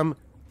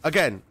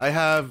 Again, I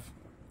have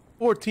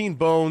 14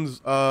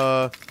 bones.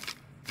 I'm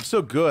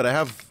so good. I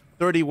have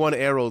 31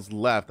 arrows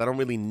left. I don't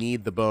really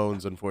need the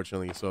bones,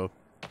 unfortunately. So,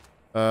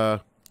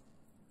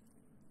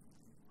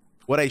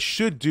 what I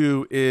should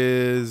do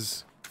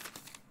is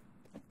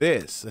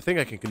this. I think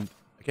I can't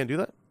do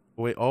that.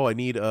 Wait. Oh, I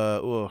need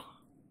ugh.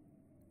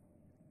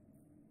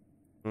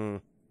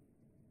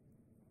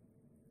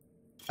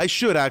 I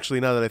should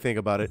actually, now that I think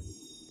about it.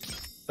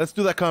 Let's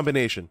do that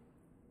combination.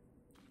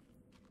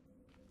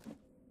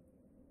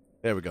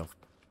 There we go.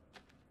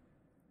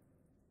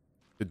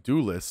 To-do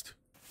list.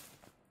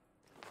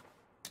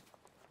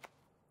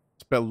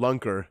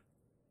 Spelunker.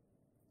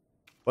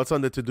 What's on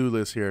the to-do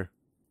list here?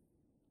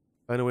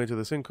 Find a way to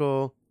the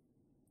sinkhole.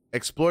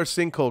 Explore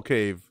sinkhole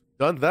cave.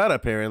 Done that,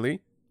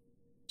 apparently.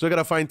 Still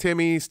gotta find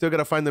Timmy. Still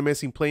gotta find the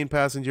missing plane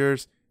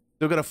passengers.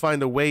 Still gotta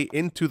find a way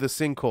into the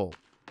sinkhole.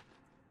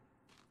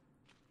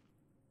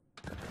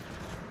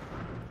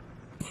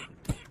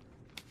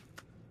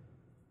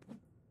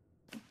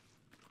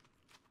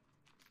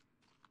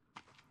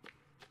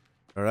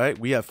 Alright,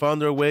 we have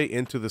found our way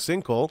into the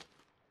sinkhole.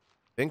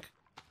 I think.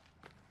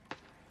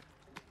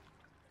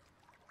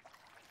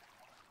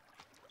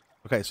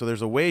 Okay, so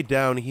there's a way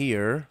down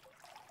here.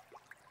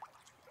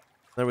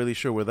 Not really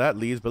sure where that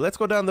leads, but let's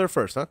go down there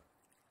first, huh?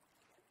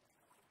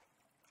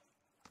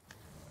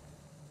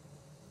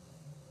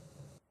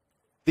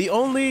 The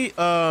only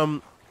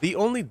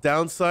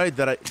downside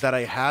that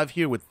I have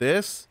here with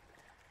this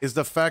is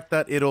the fact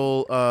that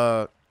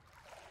it'll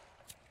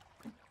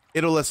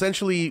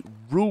essentially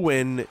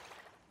ruin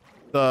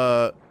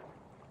the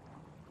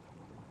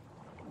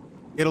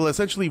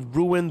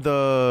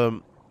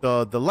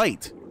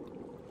light.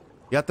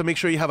 You have to make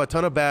sure you have a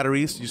ton of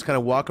batteries. You just kind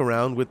of walk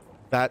around with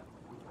that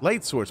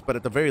light source, but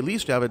at the very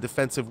least you have a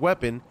defensive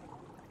weapon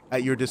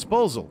at your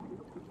disposal,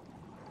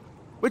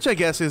 which I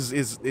guess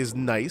is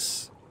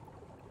nice.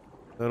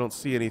 I don't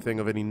see anything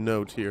of any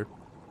note here.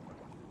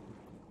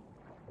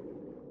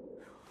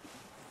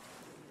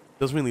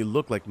 Doesn't really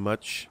look like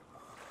much.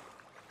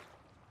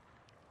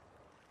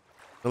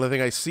 The only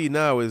thing I see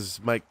now is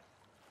my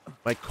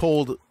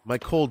cold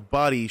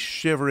body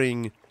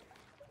shivering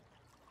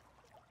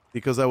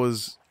because I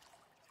was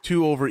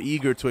too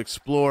overeager to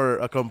explore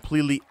a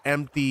completely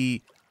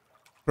empty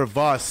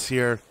crevasse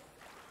here.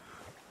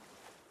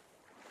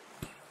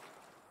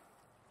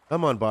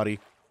 Come on, body.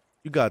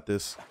 You got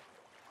this.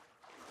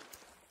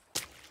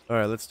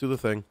 Alright, let's do the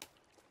thing.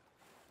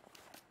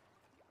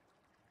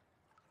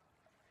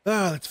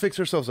 Let's fix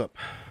ourselves up.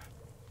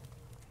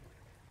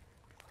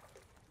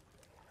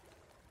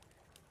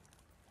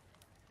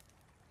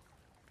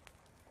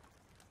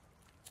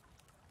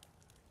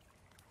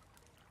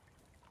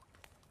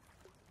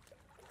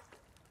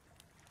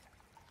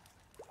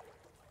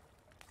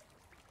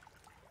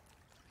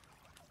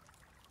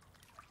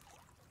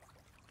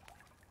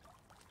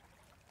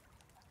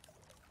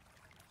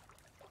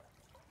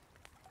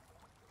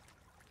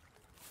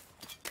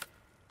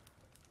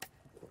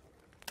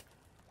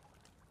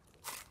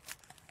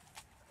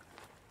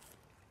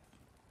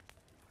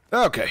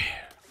 Okay.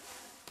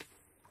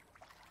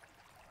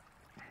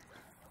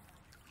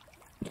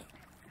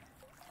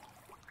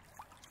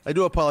 I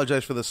do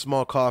apologize for the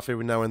small cough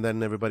every now and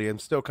then, everybody. I'm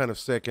still kind of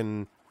sick,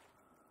 and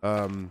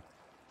I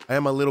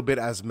am a little bit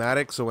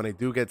asthmatic, so when I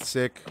do get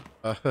sick,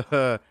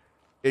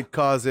 it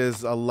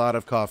causes a lot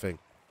of coughing.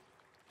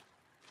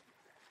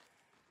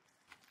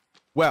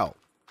 Well,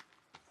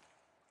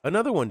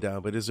 another one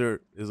down, but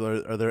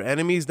are there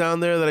enemies down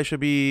there that I should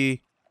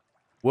be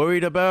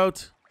worried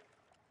about?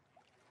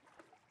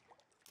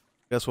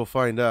 Guess we'll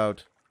find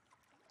out.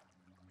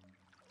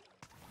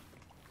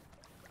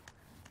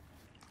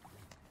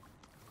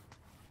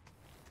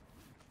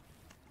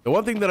 The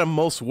one thing that I'm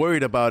most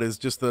worried about is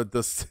just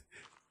the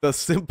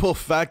simple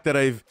fact that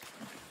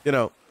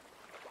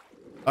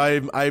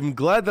I'm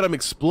glad that I'm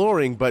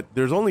exploring, but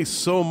there's only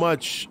so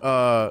much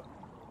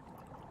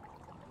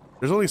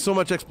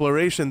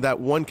exploration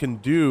that one can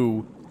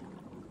do.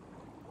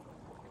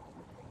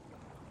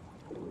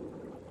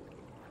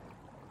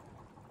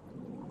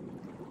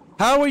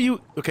 How are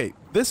you... Okay,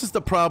 this is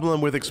the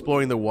problem with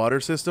exploring the water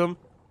system,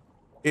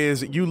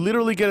 is you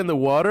literally get in the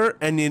water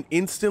and then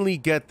instantly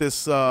get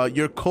this,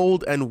 you're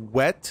cold and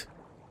wet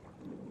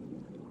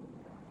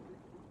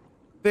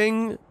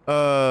thing,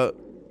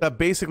 that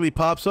basically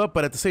pops up,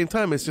 but at the same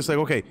time, it's just like,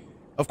 okay,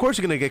 of course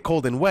you're gonna get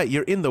cold and wet,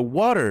 you're in the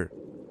water,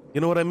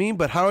 you know what I mean?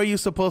 But how are you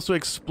supposed to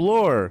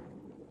explore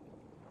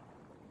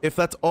If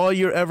that's all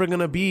you're ever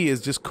gonna be,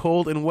 is just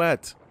cold and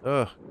wet.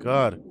 Oh,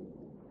 God.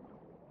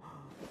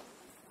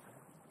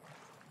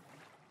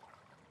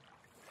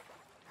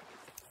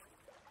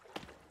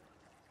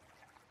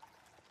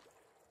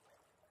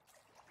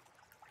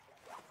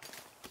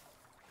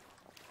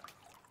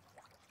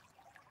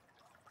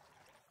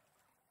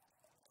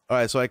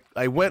 Alright, so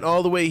I went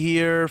all the way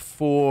here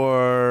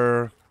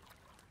for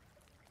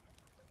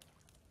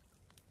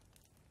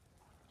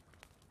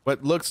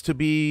what looks to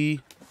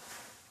be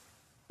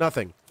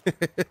nothing.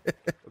 Okay.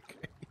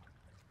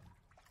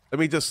 Let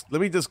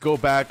me just go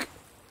back.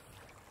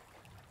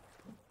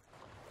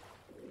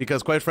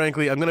 Because quite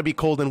frankly, I'm gonna be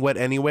cold and wet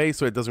anyway,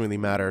 so it doesn't really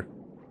matter.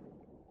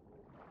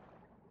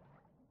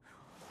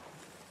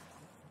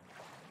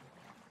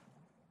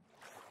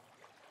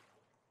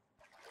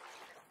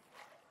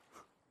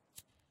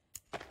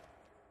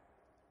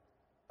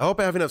 I hope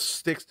I have enough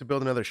sticks to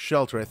build another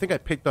shelter. I think I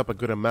picked up a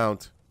good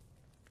amount,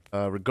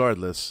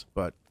 regardless,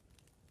 but...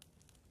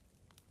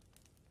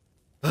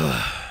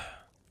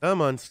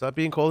 Come on, stop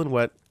being cold and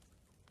wet.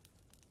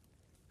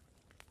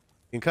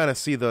 You can kind of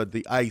see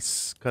the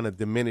ice kind of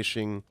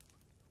diminishing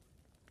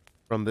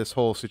from this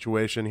whole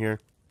situation here.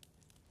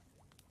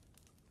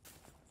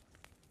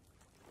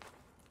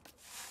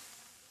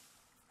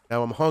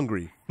 Now I'm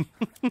hungry.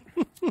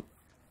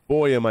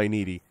 Boy, am I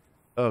needy.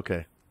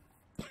 Okay.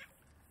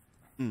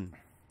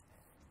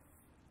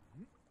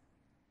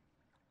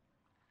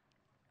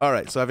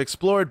 Alright, so I've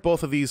explored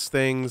both of these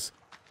things.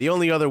 The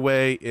only other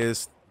way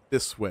is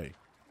this way.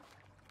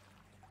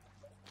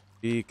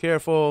 Be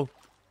careful.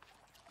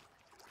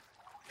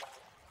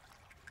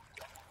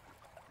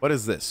 What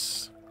is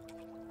this?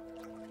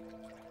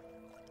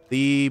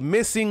 The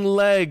missing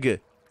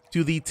leg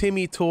to the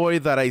Timmy toy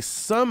that I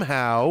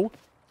somehow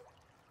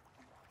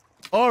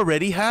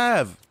already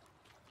have.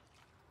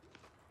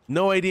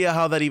 No idea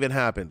how that even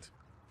happened.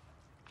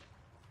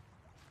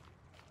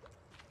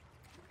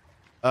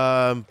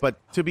 But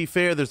to be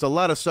fair, there's a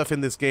lot of stuff in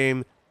this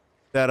game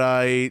that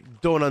I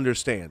don't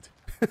understand.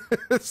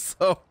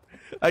 So,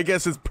 I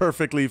guess it's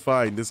perfectly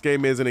fine. This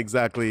game isn't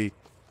exactly,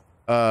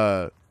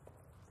 a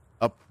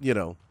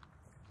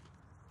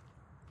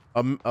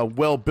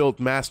well-built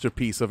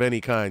masterpiece of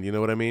any kind, you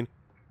know what I mean?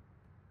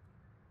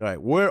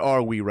 Alright, where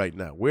are we right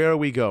now? Where are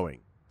we going?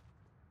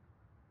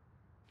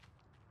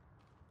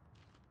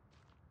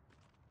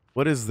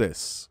 What is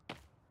this?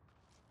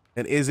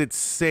 And is it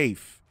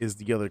safe, is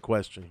the other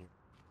question here.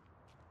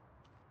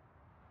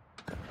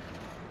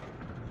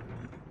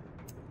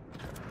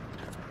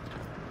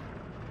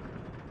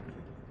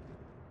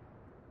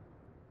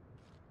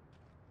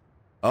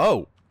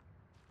 Oh.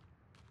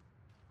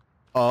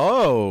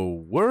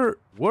 Oh, we're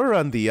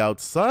on the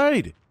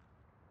outside.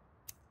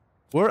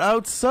 We're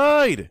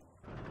outside.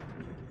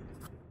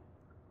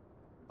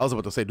 I was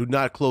about to say, do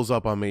not close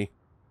up on me.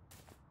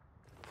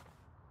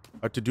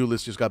 Our to-do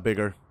list just got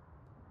bigger.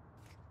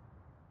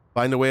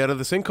 Find a way out of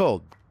the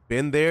sinkhole.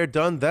 Been there,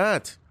 done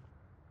that.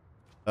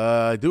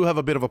 I do have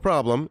a bit of a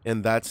problem,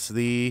 and that's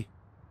the...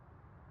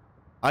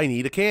 I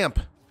need a camp.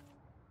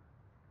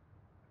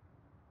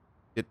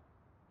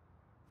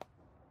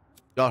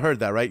 Y'all heard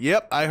that, right?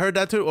 Yep, I heard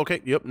that too.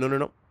 Okay, yep,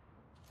 no.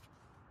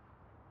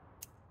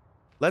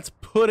 Let's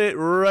put it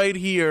right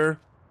here.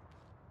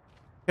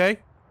 Okay?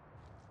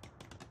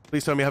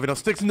 Please tell me I have enough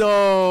sticks.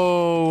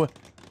 No!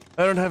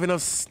 I don't have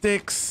enough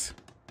sticks.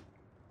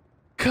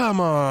 Come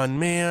on,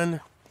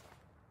 man.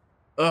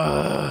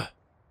 Ugh.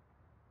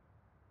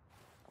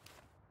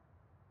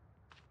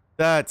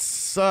 That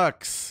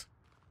sucks.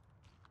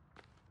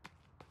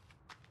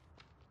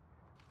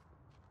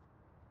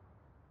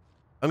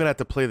 I'm gonna have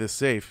to play this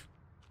safe.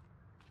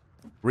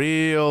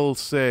 Real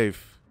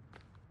safe.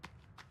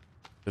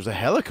 There's a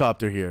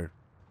helicopter here.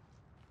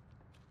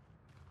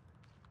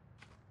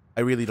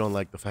 I really don't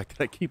like the fact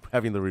that I keep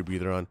having the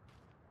rebreather on.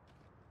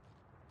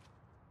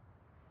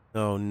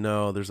 Oh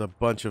no, there's a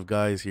bunch of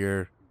guys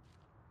here.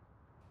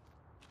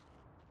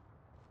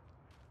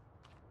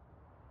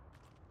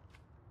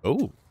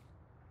 Oh.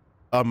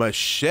 A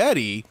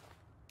machete?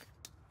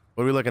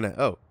 What are we looking at?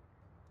 Oh.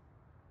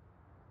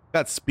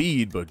 Got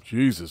speed, but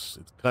Jesus,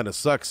 it kind of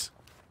sucks.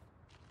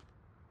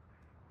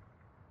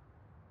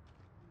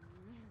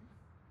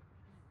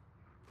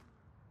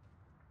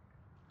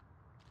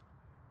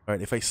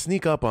 Alright, if I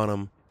sneak up on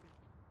him,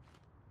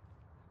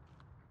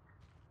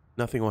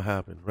 nothing will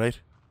happen, right?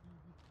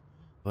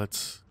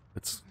 Let's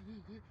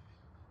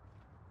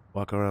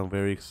walk around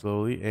very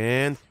slowly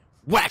and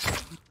whack!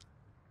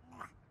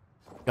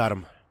 Got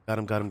him. Got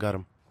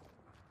him.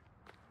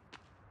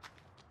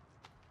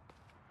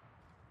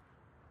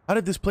 How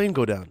did this plane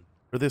go down?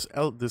 Or this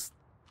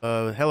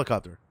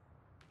helicopter?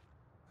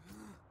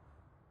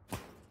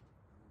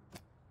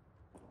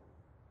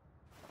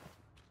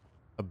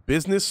 A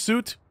business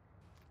suit?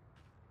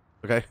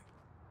 Okay.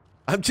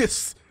 I'm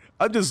just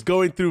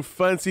going through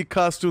fancy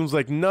costumes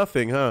like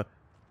nothing, huh?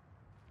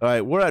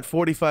 Alright, we're at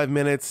 45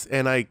 minutes,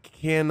 and I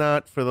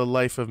cannot, for the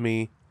life of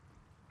me,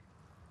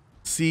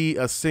 see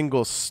a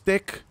single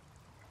stick.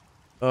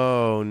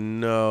 Oh,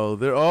 no.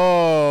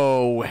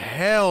 Oh,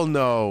 hell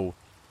no.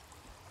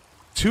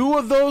 2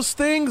 of those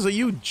things? Are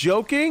you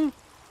joking?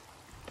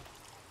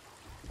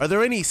 Are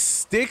there any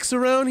sticks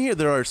around here?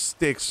 There are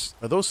sticks.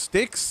 Are those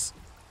sticks?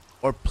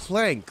 Or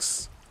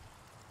planks?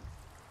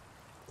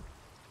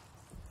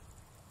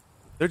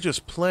 They're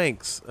just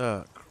planks.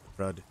 Ah,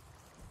 crud.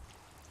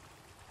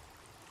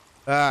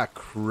 Ah,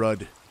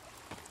 crud.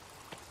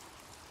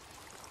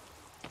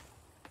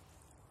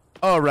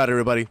 Alright,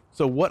 everybody.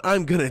 So what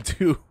I'm gonna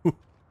do,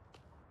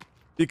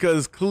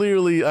 because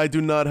clearly I do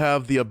not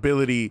have the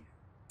ability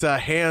to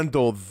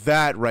handle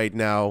that right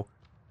now,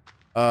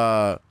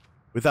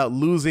 without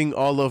losing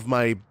all of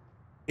my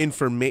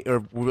information, or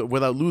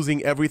without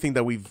losing everything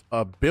that we've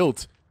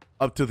built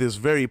up to this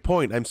very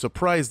point. I'm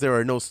surprised there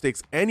are no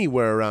sticks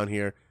anywhere around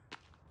here.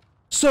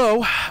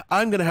 So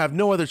I'm gonna have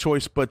no other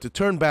choice but to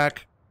turn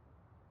back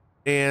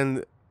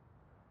and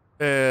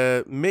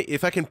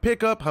if I can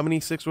pick up, how many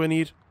sticks do I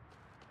need?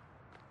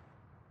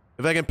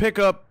 If I can pick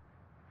up,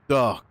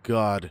 oh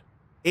god,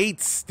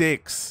 8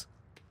 sticks.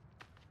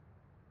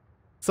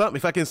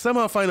 If I can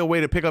somehow find a way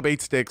to pick up 8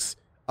 sticks,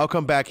 I'll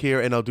come back here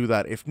and I'll do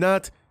that. If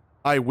not,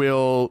 I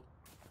will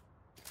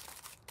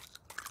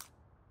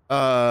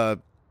try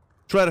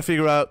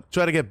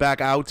to get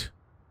back out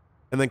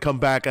and then come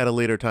back at a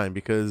later time,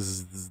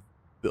 because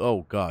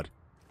oh god,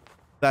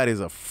 that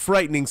is a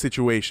frightening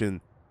situation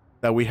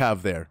that we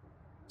have there.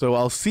 So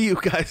I'll see you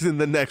guys in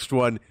the next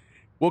one.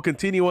 We'll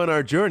continue on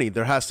our journey.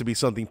 There has to be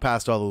something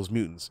past all those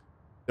mutants.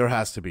 There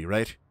has to be,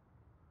 right?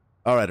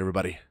 Alright,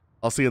 everybody.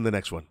 I'll see you in the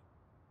next one.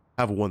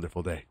 Have a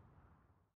wonderful day.